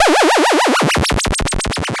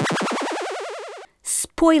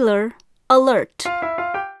Spoiler alert.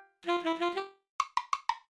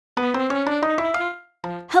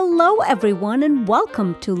 Hello, everyone, and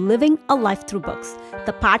welcome to Living a Life Through Books,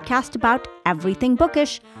 the podcast about everything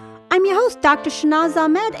bookish. I'm your host, Dr. Shanaz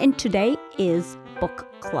Ahmed, and today is Book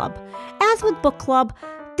Club. As with Book Club,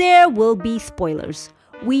 there will be spoilers.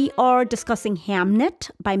 We are discussing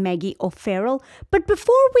Hamnet by Maggie O'Farrell, but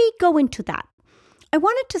before we go into that, I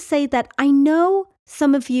wanted to say that I know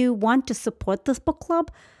some of you want to support this book club.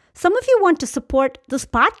 Some of you want to support this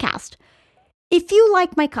podcast. If you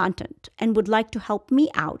like my content and would like to help me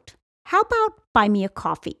out, how about buy me a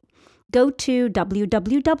coffee? Go to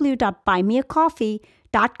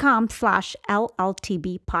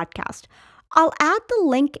www.buymeacoffee.com/LLTB podcast. I'll add the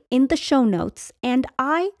link in the show notes, and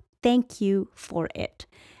I thank you for it.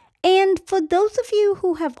 And for those of you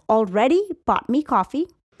who have already bought me coffee,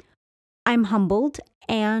 I'm humbled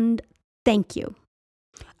and thank you.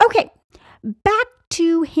 Okay, back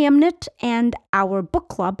to Hamnet and our book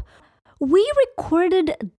club. We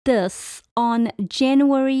recorded this on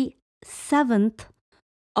January 7th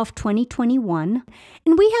of 2021,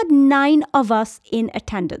 and we had 9 of us in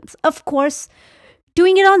attendance. Of course,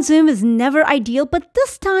 doing it on Zoom is never ideal, but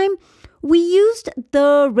this time we used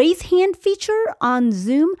the raise hand feature on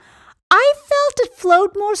Zoom. I felt it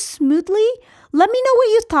flowed more smoothly. Let me know what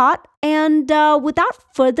you thought. And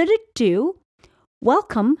without further ado,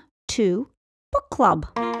 welcome to Book Club.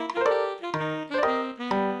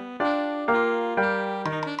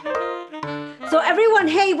 So everyone,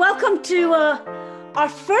 hey, welcome to our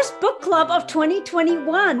first book club of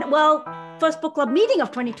 2021. Well, first book club meeting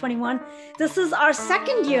of 2021. This is our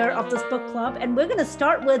second year of this book club, and we're going to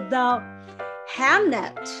start with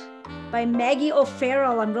Hamnet by Maggie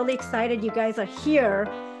O'Farrell. I'm really excited you guys are here.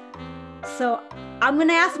 So I'm going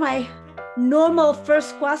to ask my normal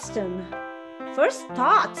first question. First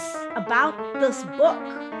thoughts about this book.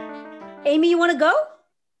 Amy, you want to go?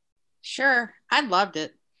 Sure. I loved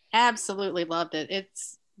it. Absolutely loved it.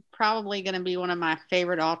 It's probably going to be one of my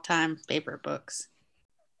all-time favorite books.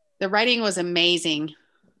 The writing was amazing.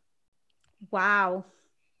 Wow.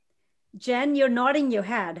 Jen, you're nodding your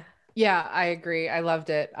head. Yeah, I agree. I loved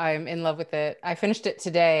it. I'm in love with it. I finished it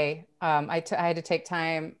today. I had to take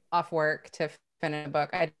time off work to finish the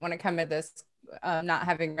book. I didn't want to come at this not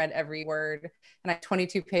having read every word, and I had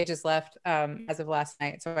 22 pages left as of last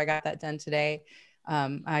night. So I got that done today.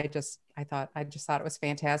 I just thought it was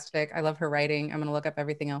fantastic. I love her writing. I'm going to look up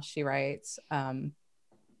everything else she writes.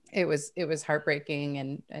 It was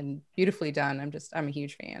heartbreaking and beautifully done. I'm a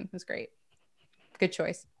huge fan. It was great. Good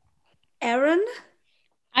choice. Erin?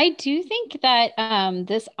 I do think that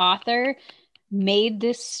this author made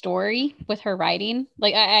this story with her writing.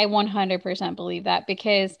 Like I 100% believe that,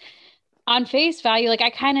 because on face value, like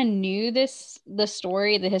I kind of knew the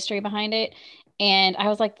story, the history behind it. And I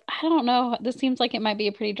was like, I don't know, this seems like it might be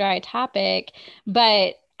a pretty dry topic,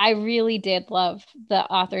 but I really did love the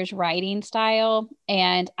author's writing style.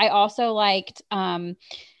 And I also liked, I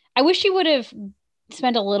wish she would have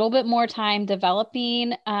spend a little bit more time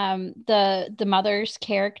developing the mother's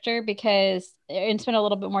character and spend a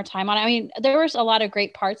little bit more time on it. I mean, there was a lot of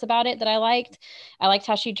great parts about it that I liked. I liked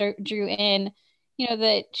how she drew in,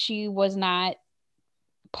 that she was not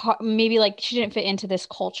maybe like she didn't fit into this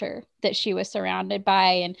culture that she was surrounded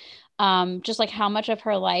by. And just like how much of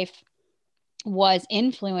her life was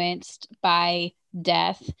influenced by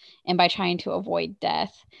death and by trying to avoid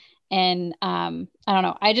death. And I don't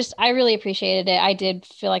know. I really appreciated it. I did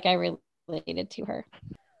feel like I related to her.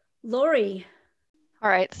 Lori. All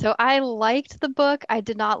right. So I liked the book. I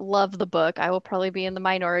did not love the book. I will probably be in the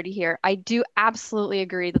minority here. I do absolutely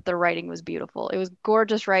agree that the writing was beautiful. It was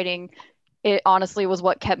gorgeous writing. It honestly was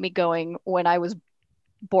what kept me going when I was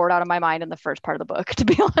bored out of my mind in the first part of the book, to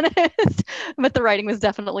be honest. But the writing was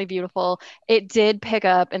definitely beautiful. It did pick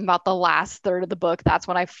up in about the last third of the book. That's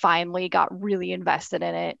when I finally got really invested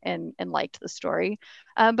in it and liked the story.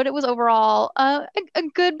 But it was overall a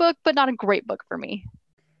good book, but not a great book for me.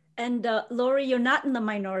 And Lori, you're not in the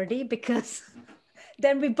minority, because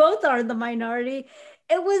then we both are in the minority.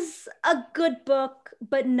 It was a good book,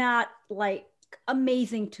 but not like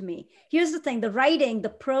amazing to me. Here's the thing. The writing, the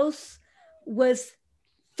prose was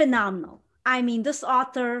phenomenal. I mean, this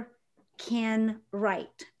author can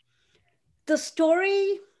write. The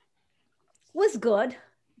story was good.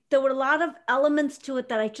 There were a lot of elements to it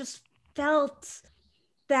that I just felt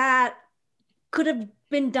that could have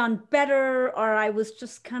been done better, or I was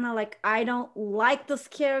just kind of like, I don't like this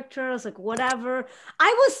character. I was like, whatever.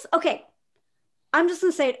 I'm just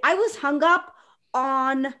gonna say it. I was hung up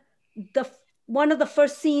on one of the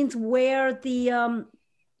first scenes where the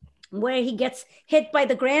where he gets hit by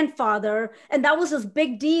the grandfather, and that was his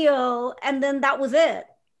big deal, and then that was it.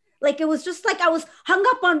 Like, it was just like I was hung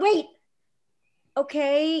up on, wait,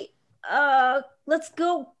 okay, let's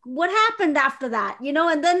go. What happened after that?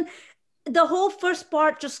 And then the whole first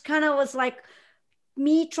part just kind of was like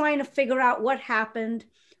me trying to figure out what happened.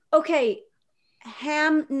 Okay,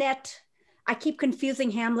 Hamnet. I keep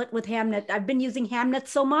confusing Hamlet with Hamnet. I've been using Hamnet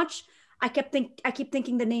so much. I keep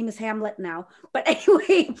thinking the name is Hamlet now. But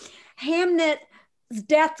anyway, Hamnet's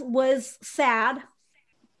death was sad.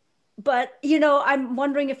 But I'm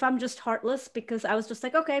wondering if I'm just heartless, because I was just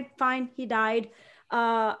like, okay, fine, he died.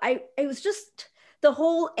 It was just the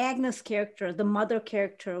whole Agnes character, the mother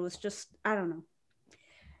character, was just, I don't know.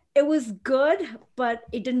 It was good, but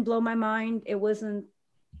it didn't blow my mind. It wasn't.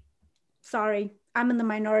 Sorry, I'm in the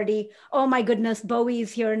minority. Oh my goodness,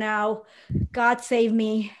 Bowie's here now. God save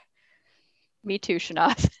me. Me too,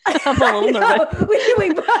 Shanaz. I'm a little nervous.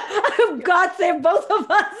 God save both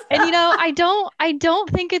of us. And I don't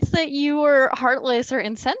think it's that you were heartless or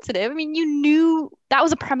insensitive. I mean, you knew that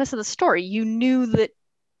was a premise of the story. You knew that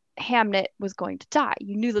Hamnet was going to die.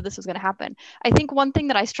 You knew that this was going to happen. I think one thing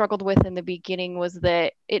that I struggled with in the beginning was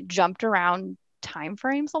that it jumped around time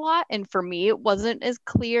frames a lot. And for me, it wasn't as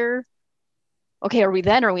clear. Okay, are we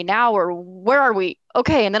then? Are we now? Or where are we?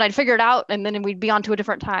 Okay, and then I'd figure it out, and then we'd be on to a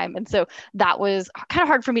different time. And so that was kind of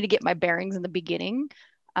hard for me to get my bearings in the beginning.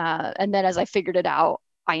 And then as I figured it out,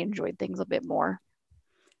 I enjoyed things a bit more.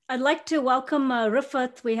 I'd like to welcome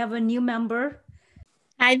Rifat. We have a new member.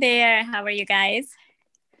 Hi there. How are you guys?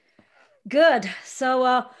 Good.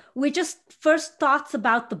 So we just first thoughts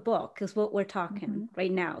about the book is what we're talking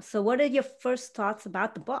right now. So what are your first thoughts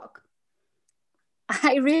about the book?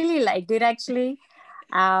 I really liked it, actually.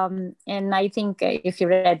 And I think if you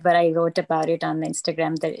read what I wrote about it on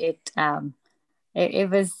Instagram, that it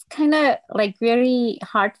was kind of like very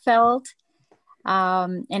heartfelt.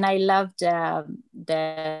 And I loved that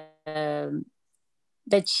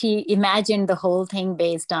she imagined the whole thing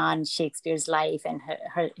based on Shakespeare's life and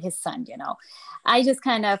his son, I just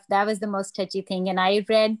that was the most touchy thing. And I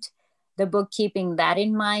read the book keeping that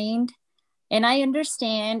in mind. And I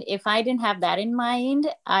understand if I didn't have that in mind,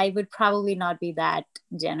 I would probably not be that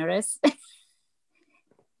generous.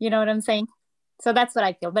 You know what I'm saying? So that's what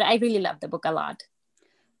I feel. But I really love the book a lot.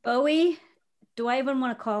 Bowie, do I even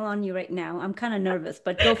want to call on you right now? I'm kind of nervous,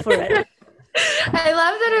 but go for it. I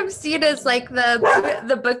love that I'm seen as like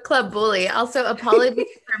the book club bully. Also, apologies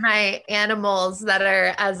for my animals that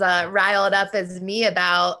are as riled up as me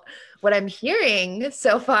about what I'm hearing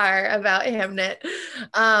so far about Hamnet.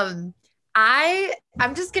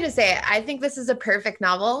 I'm just going to say it. I think this is a perfect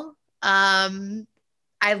novel.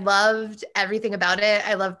 I loved everything about it.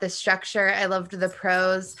 I loved the structure. I loved the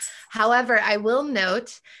prose. However, I will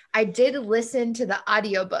note, I did listen to the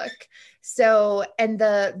audiobook. So, and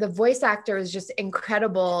the voice actor was just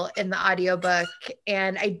incredible in the audiobook.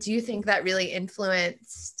 And I do think that really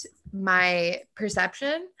influenced my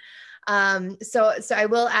perception. So I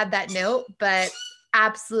will add that note, but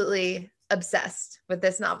absolutely obsessed with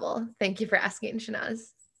this novel. Thank you for asking,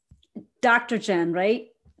 Shanaz. Dr. Jen, right?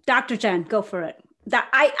 Dr. Jen, go for it.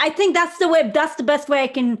 I think that's the best way I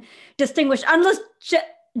can distinguish. Unless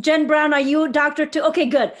Jen Brown, are you a doctor too? Okay,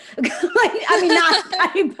 good. But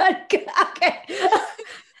okay.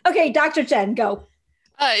 Okay, Dr. Jen, go.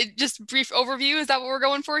 Just brief overview. Is that what we're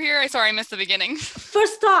going for here? Sorry, I missed the beginning.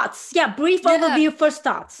 First thoughts. Yeah, brief overview, first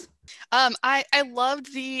thoughts. I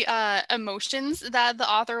loved the emotions that the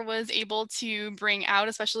author was able to bring out,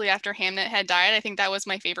 especially after Hamnet had died. I think that was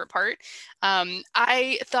my favorite part.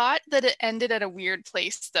 I thought that it ended at a weird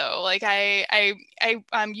place, though. Like I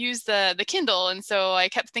used the Kindle, and so I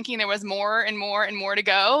kept thinking there was more and more and more to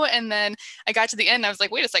go. And then I got to the end, and I was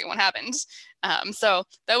like, wait a second, what happened? So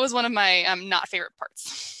that was one of my not favorite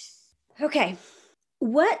parts. Okay,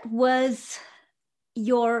 what was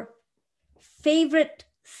your favorite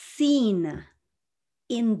scene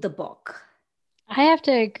in the book? I have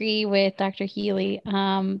to agree with Dr. Healy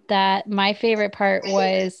that my favorite part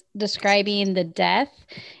was describing the death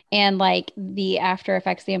and like the after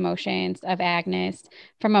effects, the emotions of Agnes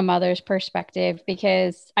from a mother's perspective,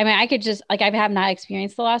 because I mean, I could just like, I have not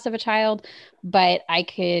experienced the loss of a child, but I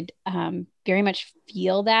could very much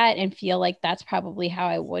feel that and feel like that's probably how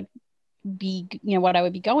I would be, what I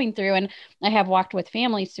would be going through. And I have walked with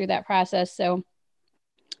families through that process. So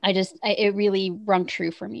it really rung true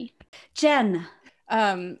for me. Jen.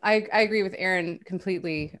 I agree with Erin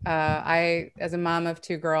completely. I, as a mom of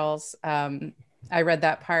two girls, I read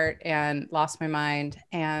that part and lost my mind.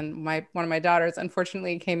 And one of my daughters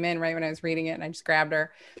unfortunately came in right when I was reading it, and I just grabbed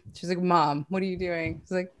her. She's like, "Mom, what are you doing?" I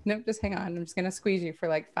was like, "Nope, just hang on. I'm just gonna squeeze you for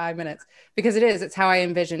like 5 minutes," because it's how I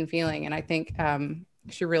envision feeling. And I think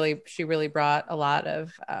she really brought a lot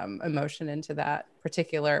of emotion into that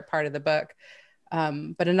particular part of the book.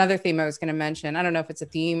 But another theme I was going to mention, I don't know if it's a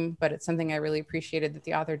theme, but it's something I really appreciated that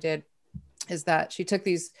the author did, is that she took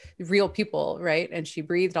these real people, right? And she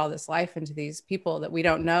breathed all this life into these people that we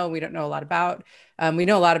don't know a lot about. We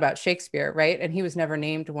know a lot about Shakespeare, right? And he was never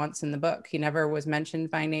named once in the book. He never was mentioned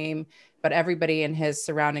by name, but everybody in his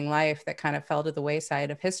surrounding life that kind of fell to the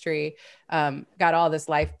wayside of history got all this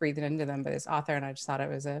life breathed into them by this author. And I just thought it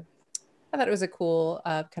was a cool,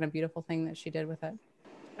 kind of beautiful thing that she did with it.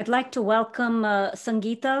 I'd like to welcome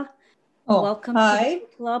Sangeeta. Oh, welcome hi. to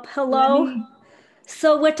the club. Hello.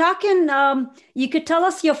 So we're talking, you could tell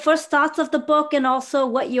us your first thoughts of the book and also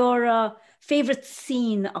what your favorite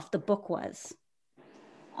scene of the book was.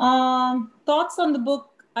 Thoughts on the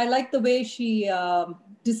book. I like the way she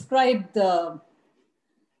described the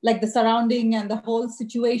surrounding and the whole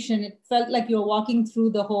situation. It felt like you were walking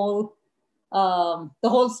through the whole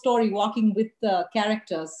story, walking with the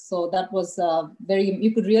characters. So that was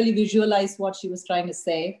you could really visualize what she was trying to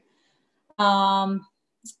say.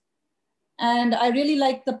 And I really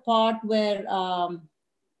liked the part where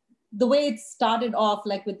the way it started off,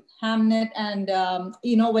 like with Hamnet, and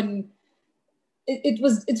when it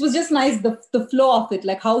was just nice, the flow of it,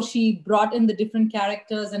 like how she brought in the different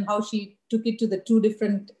characters and how she took it to the two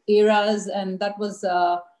different eras, and that was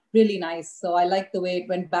really nice. So I like the way it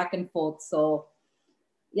went back and forth. So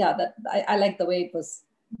yeah, I like the way it was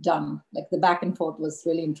done. Like the back and forth was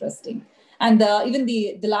really interesting, and even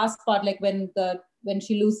the last part, like when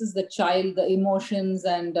she loses the child, the emotions,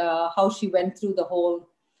 and how she went through the whole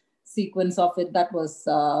sequence of it, that was,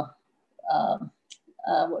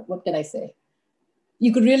 what can I say?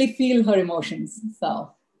 You could really feel her emotions.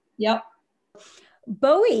 So, yeah.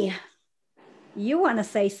 Bowie, you want to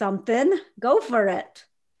say something? Go for it.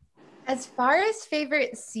 As far as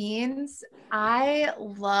favorite scenes, I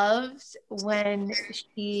loved when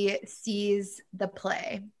she sees the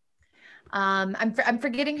play. I'm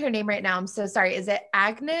forgetting her name right now. I'm so sorry. Is it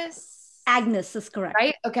Agnes? Agnes is correct.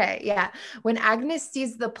 Right? Okay. Yeah. When Agnes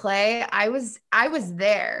sees the play, I was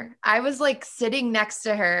there. I was like sitting next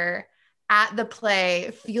to her at the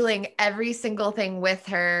play, feeling every single thing with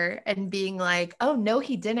her and being like, oh no,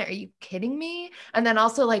 he didn't. Are you kidding me? And then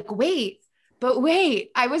also like, wait,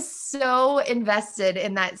 I was so invested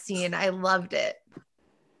in that scene. I loved it.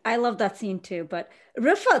 I love that scene too, but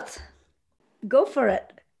Rifat, go for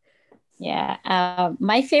it. Yeah,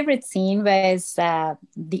 my favorite scene was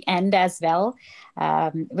the end as well.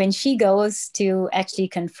 When she goes to actually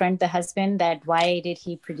confront the husband that why did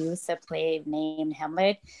he produce a play named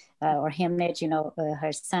Hamlet or Hamnet,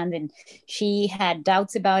 her son, and she had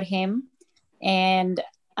doubts about him. And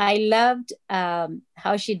I loved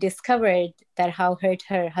how she discovered that how hurt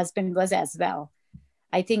her husband was as well.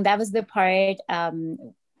 I think that was the part,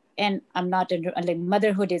 and I'm not like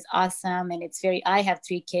motherhood is awesome, and it's I have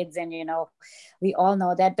 3 kids, and we all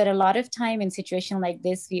know that, but a lot of time in situation like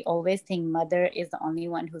this, we always think mother is the only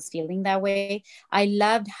one who's feeling that way. I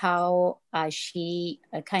loved how she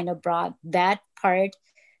kind of brought that part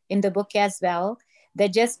in the book as well,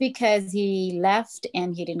 that just because he left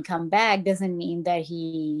and he didn't come back doesn't mean that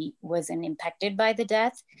he wasn't impacted by the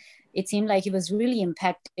death. It seemed like he was really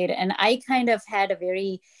impacted, and I kind of had a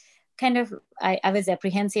very I was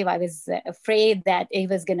apprehensive. I was afraid that it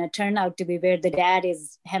was going to turn out to be where the dad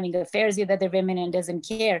is having affairs with other women and doesn't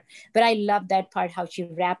care. But I love that part, how she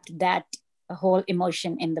wrapped that whole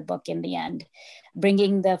emotion in the book in the end,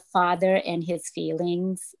 bringing the father and his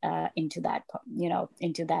feelings into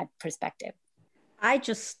that perspective. I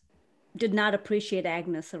just did not appreciate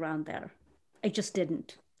Agnes around there. I just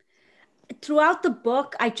didn't. Throughout the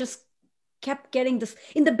book, I just kept getting this.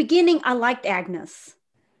 In the beginning, I liked Agnes.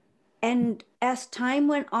 And as time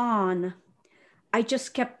went on, I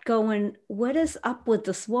just kept going, what is up with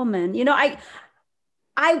this woman?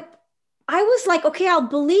 I was like, okay, I'll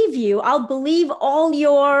believe you. I'll believe all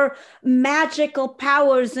your magical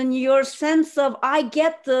powers and your sense of, I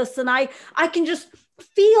get this, and I can just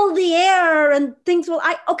feel the air and things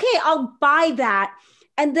I'll buy that.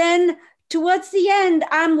 And then towards the end,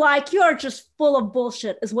 I'm like, you're just full of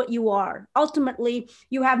bullshit is what you are. Ultimately,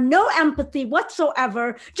 you have no empathy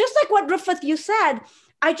whatsoever. Just like what Rifat, you said,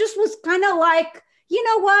 I just was kind of like, you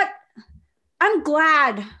know what? I'm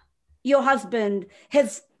glad your husband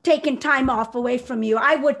has taken time off away from you.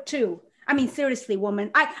 I would too. I mean, seriously, woman.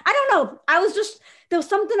 I don't know. There was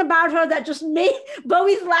something about her that just made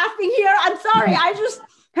Bowie's laughing here. I'm sorry.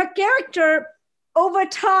 Her character over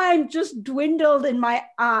time just dwindled in my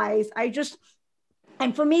eyes.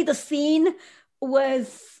 And for me, the scene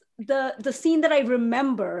was the scene that I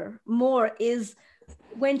remember more is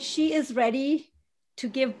when she is ready to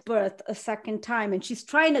give birth a second time and she's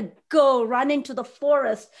trying to run into the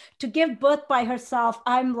forest to give birth by herself.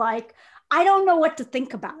 I'm like, I don't know what to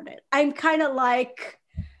think about it. I'm kind of like,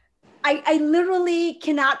 I literally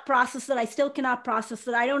cannot process it. I still cannot process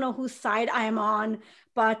it. I don't know whose side I am on,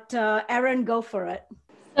 but Erin, go for it.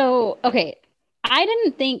 So, okay.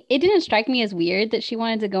 It didn't strike me as weird that she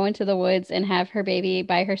wanted to go into the woods and have her baby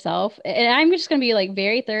by herself. And I'm just going to be like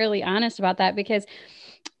very thoroughly honest about that because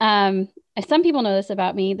some people know this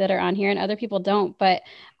about me that are on here and other people don't, but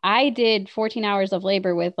I did 14 hours of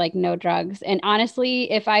labor with like no drugs. And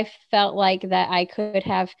honestly, if I felt like that I could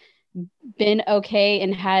have been okay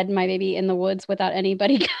and had my baby in the woods without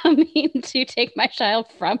anybody coming to take my child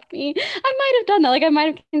from me, I might have done that. Like I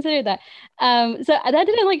might have considered that. So that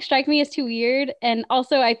didn't like strike me as too weird. And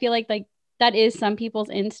also I feel like that is some people's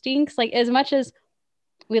instincts. Like as much as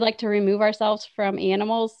we like to remove ourselves from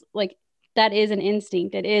animals, like that is an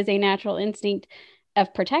instinct. It is a natural instinct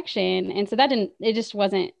of protection. And so it just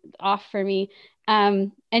wasn't off for me.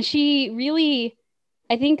 And she really,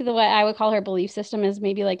 I think what I would call her belief system is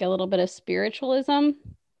maybe like a little bit of spiritualism.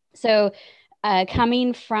 So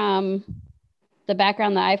coming from the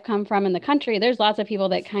background that I've come from in the country, there's lots of people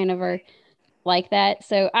that kind of are like that.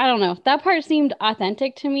 So I don't know. That part seemed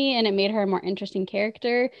authentic to me and it made her a more interesting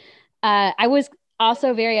character. I was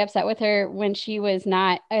also very upset with her when she was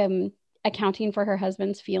not accounting for her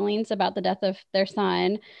husband's feelings about the death of their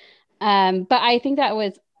son. But I think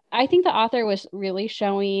the author was really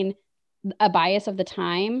showing a bias of the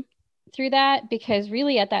time through that, because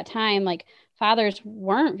really at that time, like fathers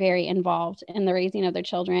weren't very involved in the raising of their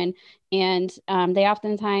children. And they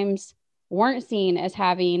oftentimes weren't seen as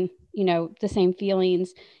having, the same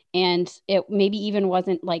feelings. And it maybe even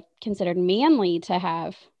wasn't like considered manly to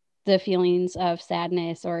have the feelings of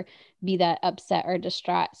sadness or be that upset or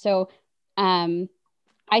distraught. So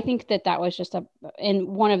I think that was just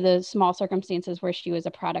in one of the small circumstances where she was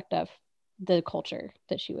a product of the culture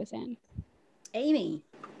that she was in. Amy.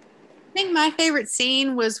 I think my favorite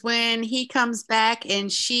scene was when he comes back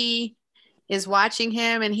and she is watching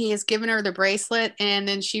him and he has given her the bracelet and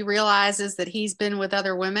then she realizes that he's been with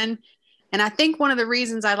other women. And I think one of the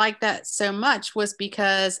reasons I like that so much was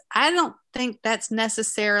because I don't think that's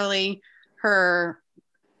necessarily her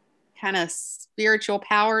kind of spiritual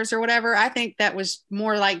powers or whatever. I think that was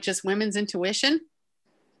more like just women's intuition.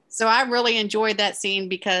 So I really enjoyed that scene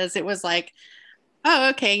because it was like, oh,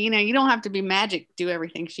 okay, you don't have to be magic to do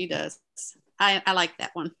everything she does. I like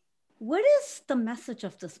that one. What is the message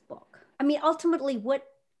of this book? I mean, ultimately, what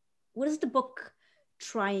is the book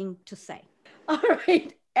trying to say? All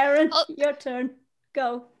right, Erin, your turn.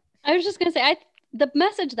 Go. I was just going to say, the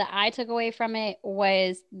message that I took away from it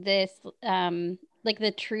was this, like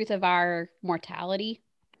the truth of our mortality.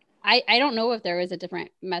 I don't know if there was a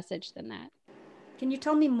different message than that. Can you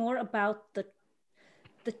tell me more about the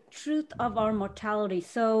truth of our mortality?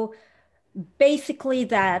 So basically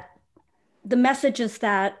that the message is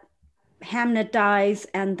that Hamnet dies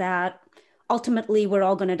and that ultimately we're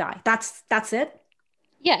all going to die. That's it?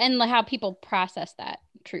 Yeah, and how people process that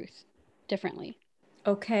truth differently.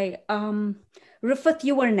 Okay. Rufat,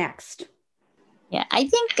 you were next. Yeah, I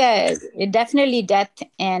think definitely death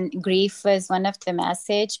and grief was one of the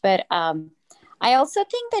message, but I also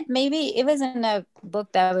think that maybe it wasn't a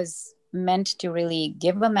book that was meant to really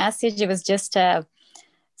give a message. It was just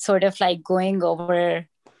sort of like going over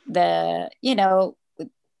not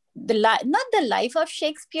the life of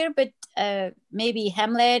Shakespeare, but maybe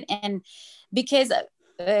Hamlet. And because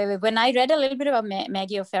when I read a little bit about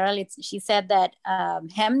Maggie O'Farrell, she said that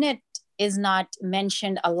Hamnet is not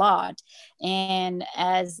mentioned a lot, and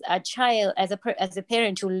as a child, as a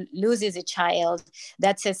parent who loses a child,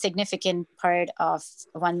 that's a significant part of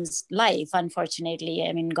one's life, unfortunately.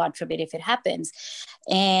 I mean, God forbid if it happens.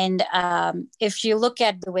 And if you look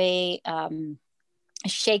at the way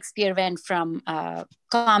Shakespeare went from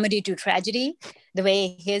comedy to tragedy, the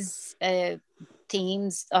way his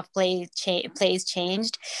themes of plays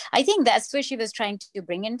changed, I think that's where she was trying to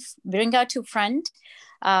bring out to front.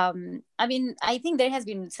 I mean, I think there has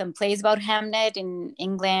been some plays about Hamnet in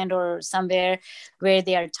England or somewhere where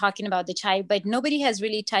they are talking about the child, but nobody has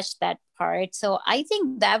really touched that part. So I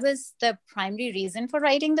think that was the primary reason for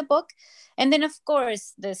writing the book. And then, of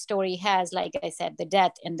course, the story has, like I said, the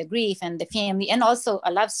death and the grief and the family, and also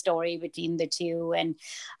a love story between the two, and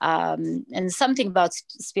something about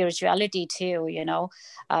spirituality too.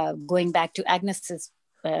 Going back to Agnes's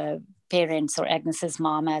parents or Agnes's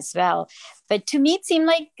mom as well. But to me, it seemed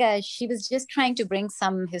like she was just trying to bring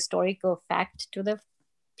some historical fact to the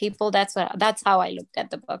people. That's how I looked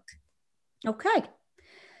at the book. Okay.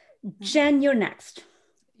 Jen, you're next.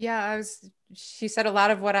 Yeah, she said a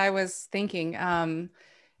lot of what I was thinking.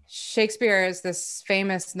 Shakespeare is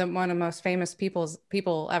one of the most famous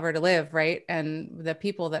people ever to live, right? And the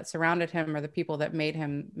people that surrounded him are the people that made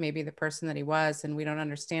him maybe the person that he was. And we don't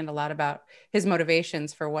understand a lot about his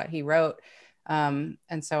motivations for what he wrote. And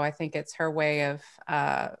so I think it's her way of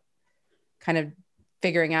kind of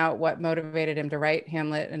figuring out what motivated him to write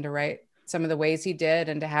Hamlet and to write some of the ways he did,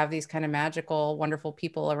 and to have these kind of magical, wonderful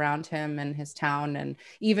people around him and his town. And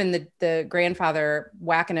even the grandfather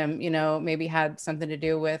whacking him, maybe had something to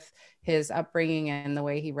do with his upbringing and the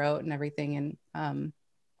way he wrote and everything. And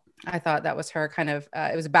I thought that was her kind of,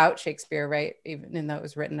 it was about Shakespeare, right? Even though it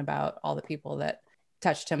was written about all the people that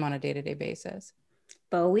touched him on a day-to-day basis.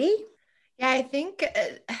 Bowie? Yeah, I think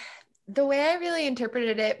the way I really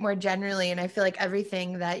interpreted it more generally, and I feel like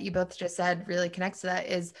everything that you both just said really connects to that,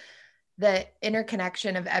 is the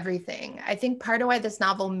interconnection of everything. I think part of why this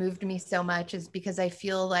novel moved me so much is because I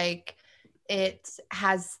feel like it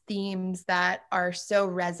has themes that are so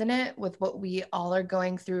resonant with what we all are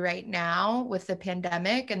going through right now with the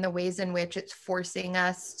pandemic, and the ways in which it's forcing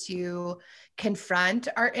us to confront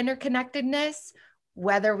our interconnectedness,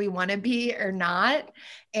 whether we want to be or not.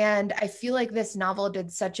 And I feel like this novel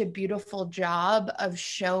did such a beautiful job of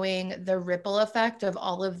showing the ripple effect of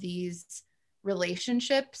all of these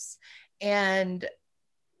relationships. And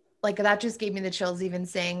like, that just gave me the chills even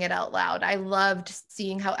saying it out loud. I loved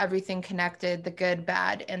seeing how everything connected, the good,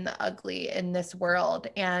 bad, and the ugly in this world,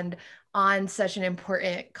 and on such an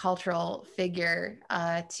important cultural figure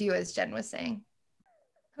too, as Jen was saying.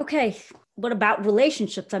 Okay, what about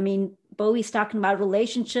relationships? I mean, Bowie's talking about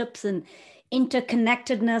relationships and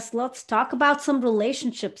interconnectedness. Let's talk about some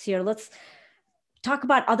relationships here. Let's talk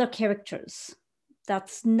about other characters.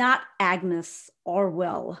 That's not Agnes or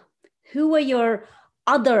Will. Who were your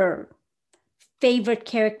other favorite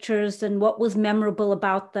characters, and what was memorable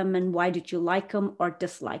about them, and why did you like them or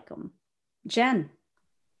dislike them? Jen?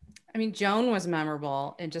 I mean, Joan was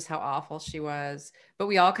memorable in just how awful she was, but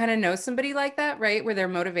we all kind of know somebody like that, right? Where their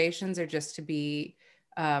motivations are just to be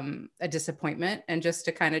a disappointment and just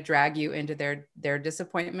to kind of drag you into their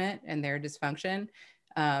disappointment and their dysfunction.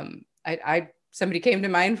 Somebody came to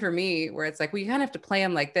mind for me where it's like, well, you kind of have to play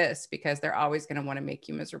them like this because they're always going to want to make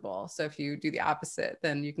you miserable. So if you do the opposite,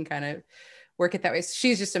 then you can kind of work it that way. So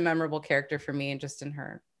she's just a memorable character for me, and just in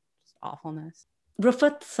her awfulness.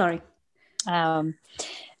 Rufat, sorry.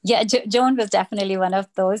 Yeah, Joan was definitely one of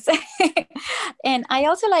those. And I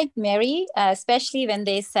also liked Mary, especially when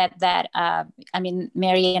they said that,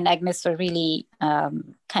 Mary and Agnes were really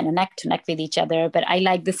kind of neck to neck with each other. But I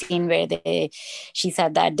like the scene where she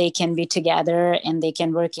said that they can be together and they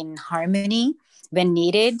can work in harmony when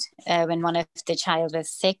needed, when one of the child was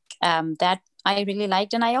sick. That I really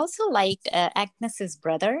liked. And I also liked Agnes's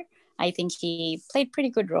brother. I think he played pretty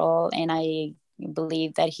good role, and I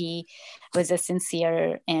believe that he was a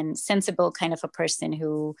sincere and sensible kind of a person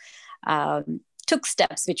who took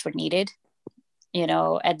steps which were needed,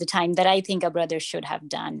 at the time, that I think a brother should have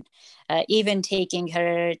done. Even taking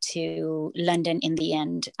her to London in the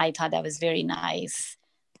end, I thought that was very nice.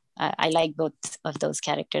 I like both of those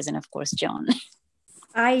characters, and of course, Joan.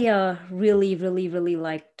 I really, really, really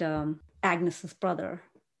liked Agnes's brother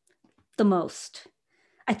the most.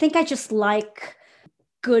 I think I just like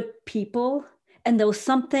good people. And there was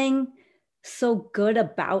something so good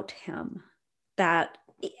about him that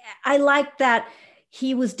I liked that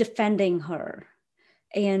he was defending her.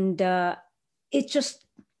 And that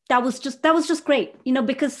was just great,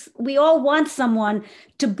 because we all want someone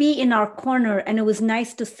to be in our corner. And it was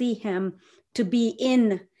nice to see him to be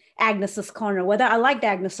in Agnes's corner. Whether I liked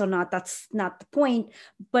Agnes or not, that's not the point,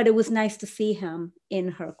 but it was nice to see him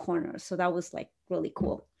in her corner. So that was like really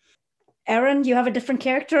cool. Erin, you have a different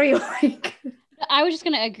character you like? I was just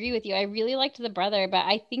going to agree with you. I really liked the brother, but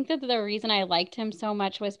I think that the reason I liked him so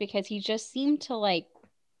much was because he just seemed to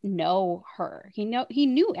know her. He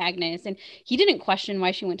knew Agnes, and he didn't question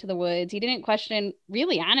why she went to the woods. He didn't question,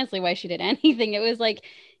 really honestly, why she did anything. It was like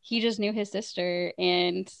he just knew his sister,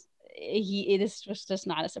 and was just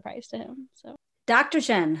not a surprise to him. So, Dr.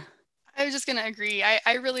 Jen. I was just going to agree.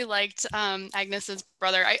 I really liked Agnes's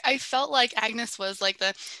brother. I felt like Agnes was like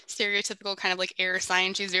the stereotypical kind of like air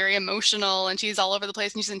sign. She's very emotional and she's all over the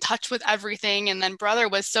place and she's in touch with everything. And then brother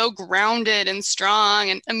was so grounded and strong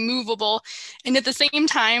and immovable and at the same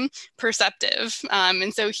time perceptive.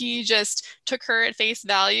 And so he just took her at face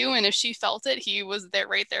value. And if she felt it, he was there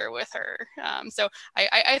right there with her. So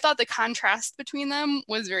I thought the contrast between them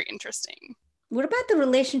was very interesting. What about the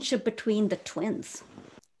relationship between the twins?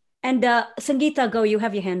 And Sangeeta, go, you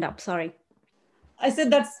have your hand up, sorry. I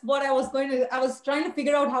said that's what I was trying to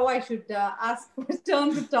figure out how I should ask for a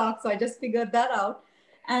turn to talk. So I just figured that out.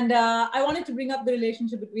 And I wanted to bring up the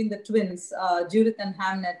relationship between the twins, Judith and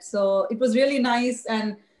Hamnet. So it was really nice.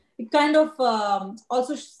 And it kind of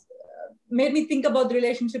also made me think about the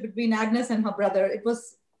relationship between Agnes and her brother. It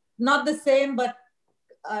was not the same, but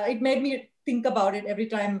it made me think about it every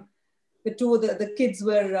time the kids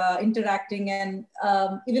were interacting, and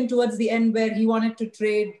even towards the end where he wanted to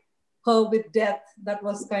trade her with death, that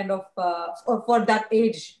was kind of, for that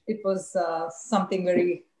age, it was something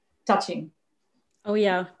very touching. Oh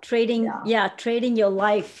yeah, trading your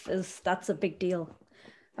life, that's a big deal.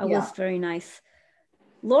 That was very nice.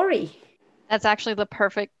 Lori. That's actually the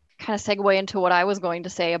perfect kind of segue into what I was going to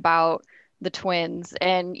say about the twins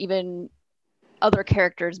and even other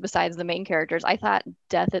characters besides the main characters. I thought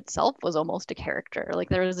death itself was almost a character. Like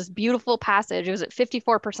there was this beautiful passage, it was at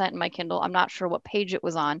 54% in my Kindle, I'm not sure what page it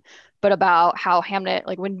was on, but about how Hamnet,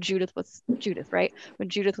 like when Judith was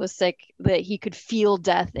sick, that he could feel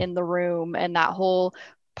death in the room, and that whole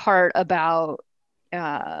part about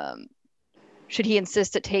should he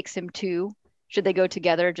insist it takes him two? Should they go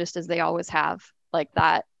together just as they always have? Like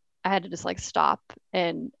that, I had to just like stop,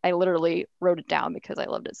 and I literally wrote it down because I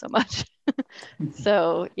loved it so much.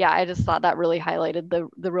 So yeah, I just thought that really highlighted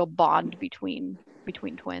the real bond between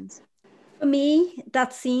twins. For me,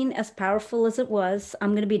 that scene, as powerful as it was,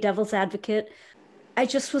 I'm going to be devil's advocate. I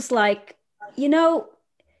just was like, you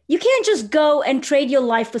can't just go and trade your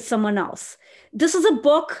life with someone else. This is a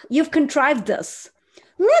book. You've contrived this.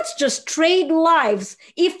 Let's just trade lives.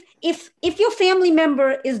 If your family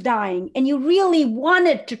member is dying and you really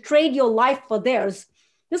wanted to trade your life for theirs,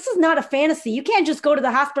 this is not a fantasy. You can't just go to the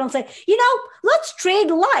hospital and say, let's trade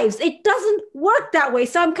lives. It doesn't work that way.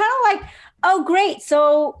 So I'm kind of like, oh, great.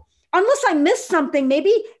 So unless I missed something,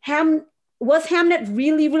 maybe was Hamnet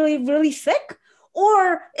really, really, really sick?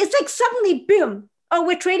 Or it's like suddenly, boom, oh,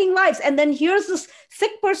 we're trading lives. And then here's this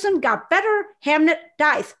sick person got better, Hamnet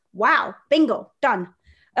dies. Wow, bingo, done.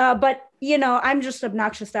 But, I'm just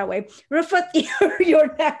obnoxious that way. Rifat,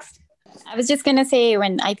 you're next. I was just going to say,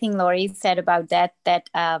 when I think Lori said about that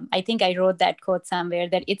I think I wrote that quote somewhere,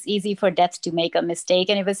 that it's easy for death to make a mistake.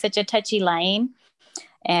 And it was such a touchy line.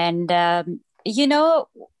 And,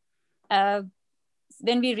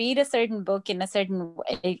 when we read a certain book in a certain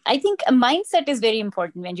way, I think a mindset is very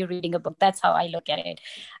important when you're reading a book. That's how I look at it.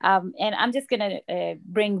 And I'm just going to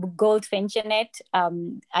bring Goldfinch in it.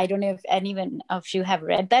 I don't know if anyone of you have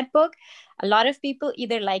read that book. A lot of people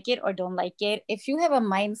either like it or don't like it. If you have a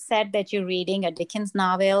mindset that you're reading a Dickens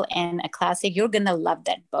novel and a classic, you're going to love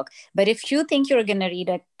that book. But if you think you're going to read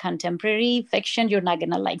a contemporary fiction, you're not going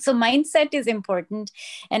to like. So mindset is important.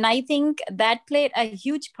 And I think that played a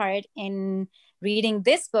huge part in reading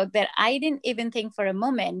this book, that I didn't even think for a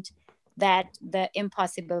moment that the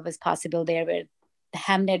impossible was possible there, where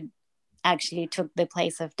Hamnet actually took the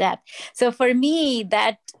place of death. So for me,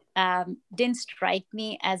 that didn't strike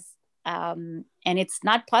me as, and it's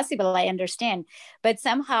not possible, I understand, but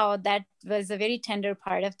somehow that was a very tender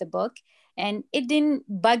part of the book, and it didn't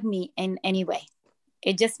bug me in any way.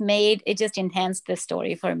 It just enhanced the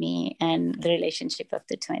story for me and the relationship of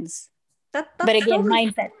the twins. But again,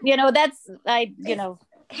 mindset,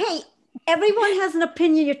 Hey, everyone has an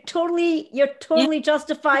opinion. You're totally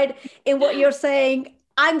justified in what you're saying.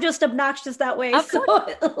 I'm just obnoxious that way. And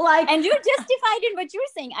you're justified in what you're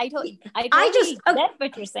saying. I totally get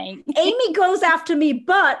what you're saying. Amy goes after me,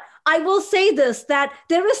 but I will say this, that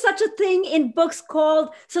there is such a thing in books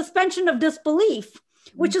called suspension of disbelief,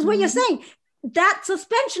 which is what you're saying. That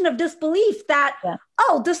suspension of disbelief that,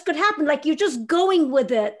 this could happen. Like you're just going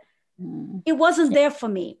with it. It wasn't there for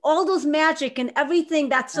me. All those magic and everything,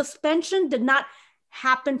 that suspension did not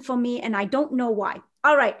happen for me. And I don't know why.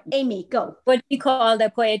 All right, Amy, go. What we call the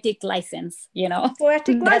poetic license,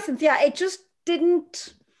 Poetic license. Yeah, it just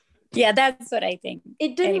didn't. Yeah, that's what I think.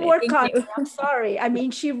 It didn't work on me. I'm sorry. I mean,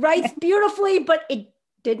 she writes beautifully, but it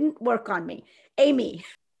didn't work on me. Amy.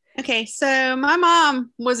 Okay, so my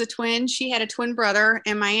mom was a twin. She had a twin brother,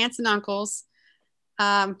 and my aunts and uncles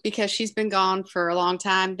because she's been gone for a long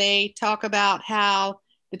time. They talk about how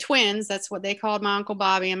the twins, that's what they called my Uncle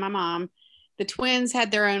Bobby and my mom, the twins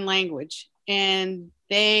had their own language, and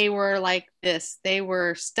they were like this. They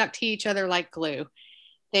were stuck to each other like glue.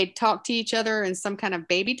 They'd talk to each other in some kind of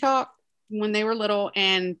baby talk when they were little,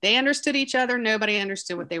 and they understood each other. Nobody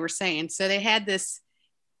understood what they were saying. So they had this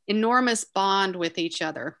enormous bond with each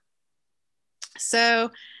other.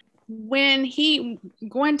 So when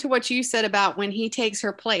going to what you said about when he takes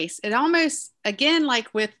her place, it almost, again,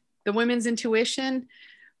 like with the women's intuition,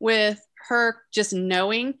 with her just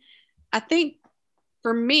knowing, I think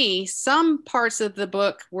for me, some parts of the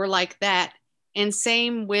book were like that. And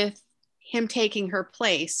same with him taking her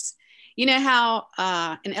place. You know how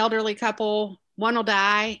an elderly couple, one will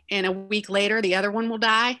die and a week later the other one will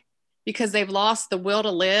die because they've lost the will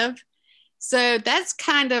to live. So that's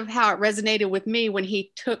kind of how it resonated with me when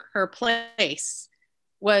he took her place,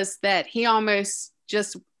 was that he almost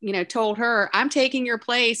just, told her, I'm taking your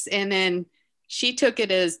place. And then she took it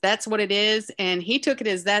as that's what it is. And he took it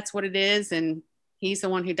as that's what it is. And he's the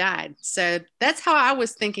one who died. So that's how I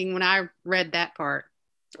was thinking when I read that part.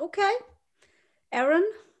 Okay. Erin?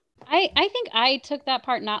 I think I took that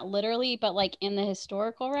part not literally, but like in the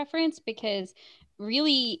historical reference, because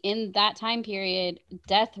really in that time period,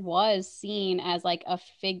 death was seen as like a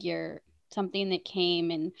figure, something that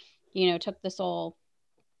came and, took the soul.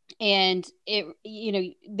 And it,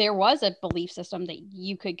 there was a belief system that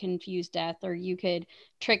you could confuse death or you could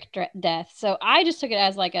trick death. So I just took it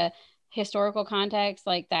as like a historical context.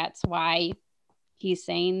 Like that's why he's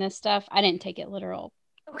saying this stuff. I didn't take it literal.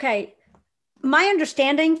 Okay. My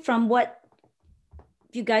understanding from what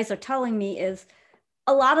you guys are telling me is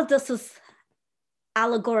a lot of this is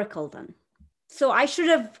allegorical then. So I should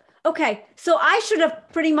have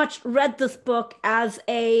pretty much read this book as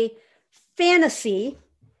a fantasy.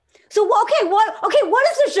 So, what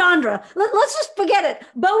is the genre? Let's just forget it.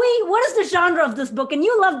 Bowie, what is the genre of this book? And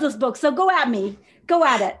you love this book, so go at me. Go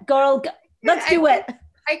at it, girl. Let's do it.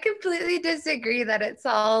 I completely disagree that it's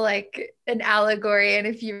all like an allegory. And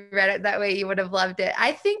if you read it that way, you would have loved it.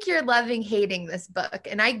 I think you're loving hating this book.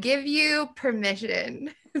 And I give you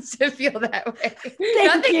permission to feel that way.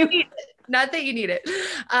 Thank you. Not that you need it.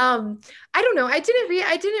 I don't know. I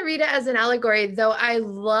didn't read it as an allegory, though. I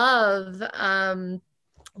love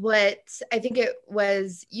what I think it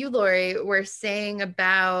was you, Lori, were saying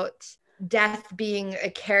about death being a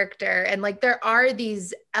character. And like there are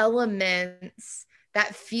these elements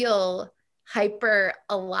that feel hyper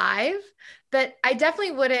alive, but I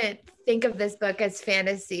definitely wouldn't think of this book as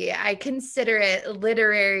fantasy. I consider it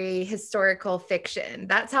literary historical fiction.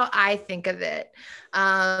 That's how I think of it.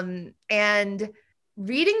 And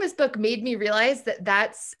reading this book made me realize that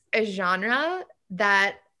that's a genre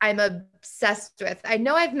that I'm obsessed with. I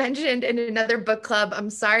know I've mentioned in another book club, I'm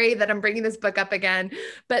sorry that I'm bringing this book up again,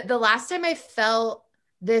 but the last time I felt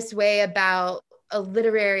this way about a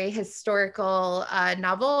literary historical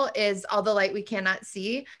novel is All the Light We Cannot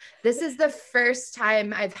See. This is the first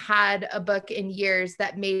time I've had a book in years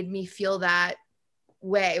that made me feel that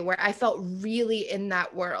way, where I felt really in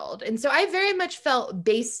that world. And so I very much felt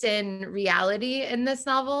based in reality in this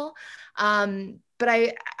novel. But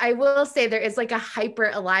I will say there is like a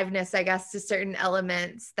hyper aliveness, I guess, to certain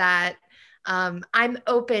elements that I'm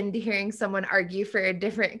open to hearing someone argue for a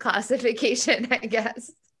different classification, I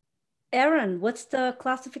guess. Erin, what's the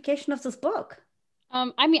classification of this book?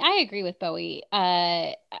 I mean, I agree with Bowie.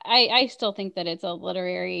 I still think that it's a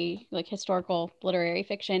literary, like historical literary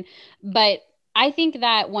fiction. But I think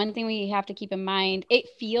that one thing we have to keep in mind, it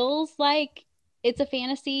feels like it's a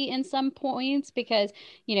fantasy in some points because,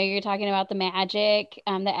 you're talking about the magic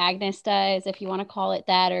that Agnes does, if you want to call it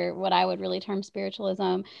that, or what I would really term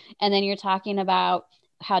spiritualism. And then you're talking about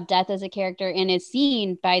how death is a character and is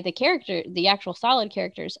seen by the actual solid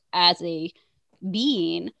characters as a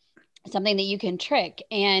being, something that you can trick.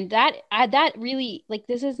 And that really, like,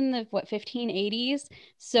 this is in the 1580s.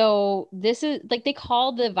 So this is like, they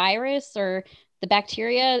call the virus or the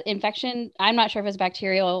bacteria infection, I'm not sure if it's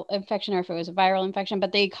bacterial infection or if it was a viral infection,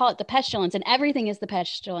 but they call it the pestilence, and everything is the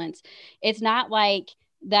pestilence. It's not like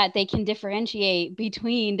that they can differentiate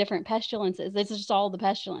between different pestilences. This is just all the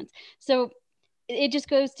pestilence. So it just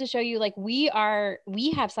goes to show you, like, we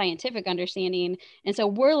have scientific understanding. And so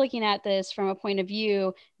we're looking at this from a point of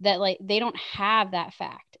view that, like, they don't have that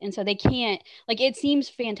fact. And so they can't, like, it seems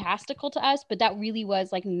fantastical to us, but that really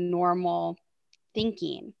was like normal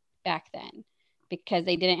thinking back then, because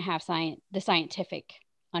they didn't have the scientific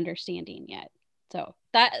understanding yet. So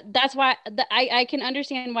That's why I can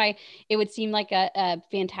understand why it would seem like a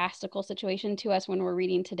fantastical situation to us when we're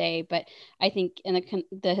reading today, but I think in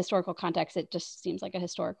the historical context, it just seems like a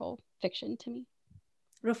historical fiction to me.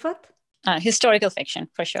 Rufat? Historical fiction,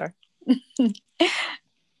 for sure.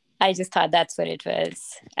 I just thought that's what it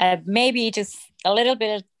was. Maybe just a little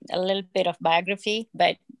bit of biography,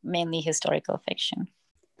 but mainly historical fiction.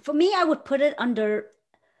 For me, I would put it under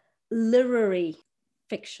literary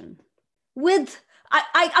fiction.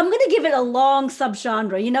 I'm going to give it a long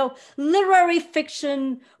subgenre, you know, literary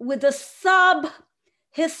fiction with a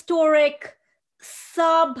sub-historic,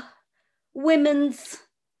 sub-women's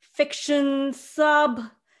fiction,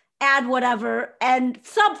 sub-add whatever, and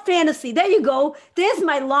sub-fantasy. There you go. There's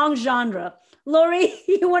my long genre. Lori,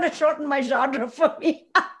 you want to shorten my genre for me?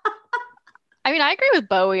 I mean, I agree with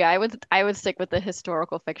Bowie. I would stick with the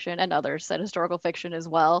historical fiction, and others said historical fiction as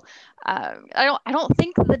well. I don't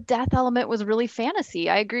think the death element was really fantasy.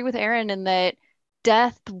 I agree with Aaron in that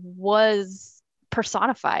death was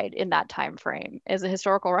personified in that time frame as a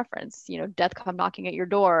historical reference. You know, death come knocking at your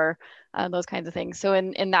door, those kinds of things. So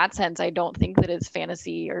in that sense, I don't think that it's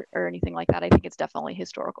fantasy or anything like that. I think it's definitely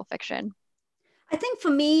historical fiction. I think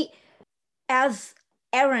for me, as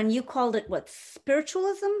Aaron, you called it what,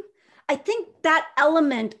 spiritualism? I think that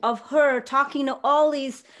element of her talking to all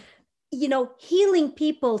these, you know, healing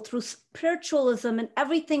people through spiritualism, and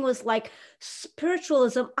everything was like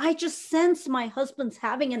spiritualism. I just sense my husband's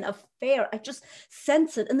having an affair. I just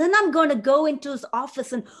sense it. And then I'm going to go into his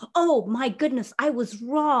office and, oh my goodness, I was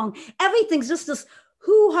wrong. Everything's just this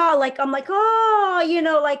hoo-ha, like I'm like, oh, you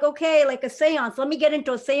know, like, okay, like a seance. Let me get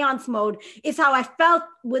into a seance mode is how I felt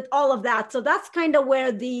with all of that. So that's kind of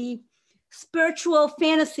where the spiritual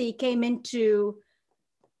fantasy came into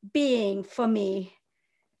being for me.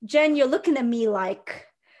 Jen, you're looking at me like,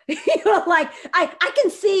 you're like, I can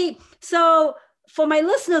see. So for my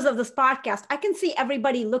listeners of this podcast, I can see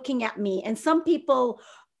everybody looking at me, and some people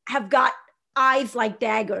have got eyes like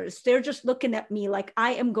daggers. They're just looking at me like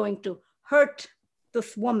I am going to hurt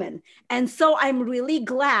this woman. And so I'm really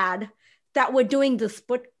glad that we're doing this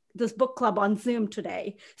book club on Zoom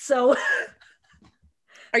today. So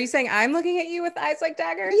Are you saying I'm looking at you with eyes like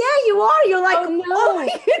daggers? yeah, you are. You're like, oh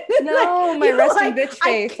no, no, my resting bitch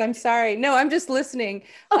face. I'm sorry. No, I'm just listening.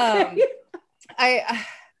 Okay.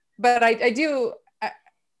 But I do.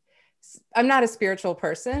 I'm not a spiritual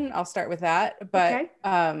person. I'll start with that. But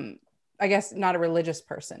Okay. I guess not a religious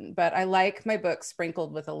person. But I like my books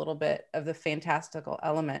sprinkled with a little bit of the fantastical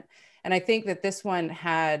element. And I think that this one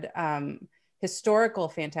had historical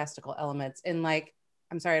fantastical elements. In like,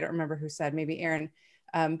 I'm sorry, I don't remember who said. Maybe Aaron.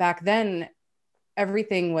 Back then,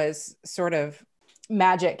 everything was sort of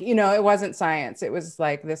magic. You know, it wasn't science. It was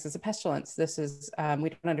like, this is a pestilence. This is, we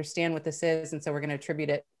don't understand what this is. And so we're going to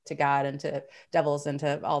attribute it to God and to devils and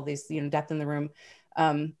to all these, you know, death in the room.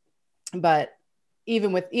 But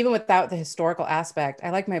even without the historical aspect,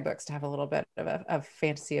 I like my books to have a little bit of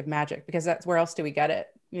fantasy of magic, because that's where else do we get it?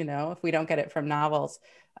 You know, if we don't get it from novels.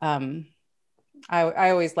 I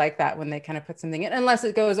always like that when they kind of put something in, unless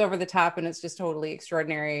it goes over the top and it's just totally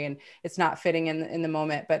extraordinary and it's not fitting in the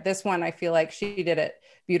moment. But this one, I feel like she did it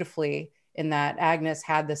beautifully in that Agnes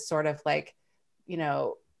had this sort of like, you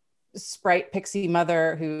know, sprite pixie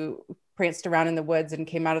mother who pranced around in the woods and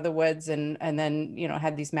came out of the woods and then, you know,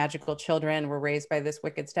 had these magical children, were raised by this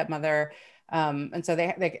wicked stepmother. And so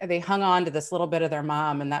they hung on to this little bit of their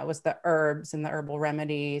mom, and that was the herbs and the herbal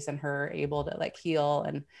remedies and her able to like heal.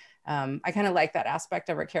 And I kind of like that aspect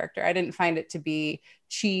of her character. I didn't find it to be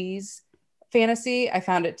cheese fantasy. I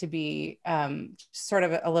found it to be sort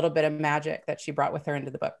of a little bit of magic that she brought with her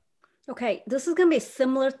into the book. Okay, this is going to be a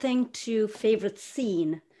similar thing to favorite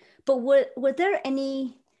scene, but were there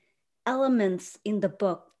any elements in the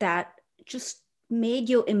book that just made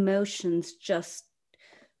your emotions just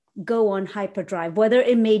go on hyperdrive, whether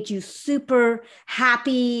it made you super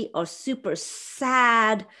happy or super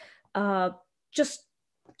sad, just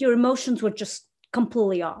your emotions were just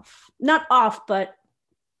completely off? Not off, but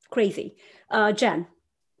crazy. Jen.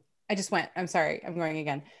 I'm sorry, I'm going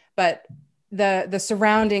again. But the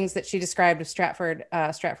surroundings that she described of Stratford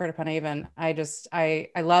upon Avon, I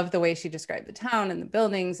love the way she described the town and the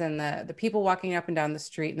buildings and the people walking up and down the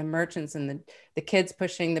street and the merchants and the kids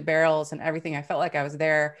pushing the barrels and everything. I felt like I was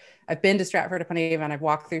there. I've been to Stratford upon Avon. I've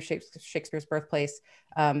walked through Shakespeare's birthplace.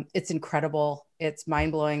 It's incredible. It's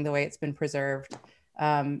mind-blowing the way it's been preserved.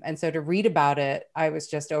 And so to read about it, I was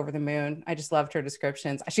just over the moon. I just loved her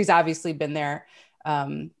descriptions. She's obviously been there.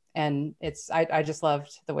 And I just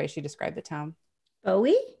loved the way she described the town.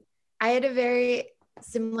 Bowie? I had a very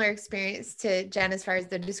similar experience to Jen as far as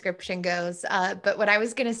the description goes. But what I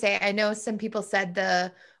was going to say, I know some people said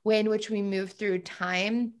the way in which we move through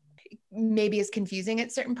time maybe is confusing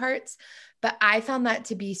at certain parts, but I found that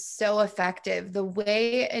to be so effective. The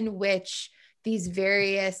way in which these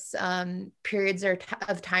various periods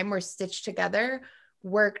of time were stitched together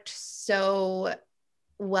worked so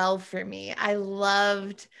well for me. I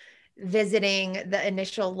loved visiting the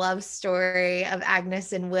initial love story of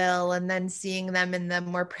Agnes and Will, and then seeing them in the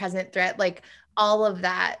more present threat, like all of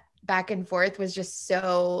that back and forth was just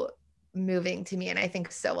so moving to me, and I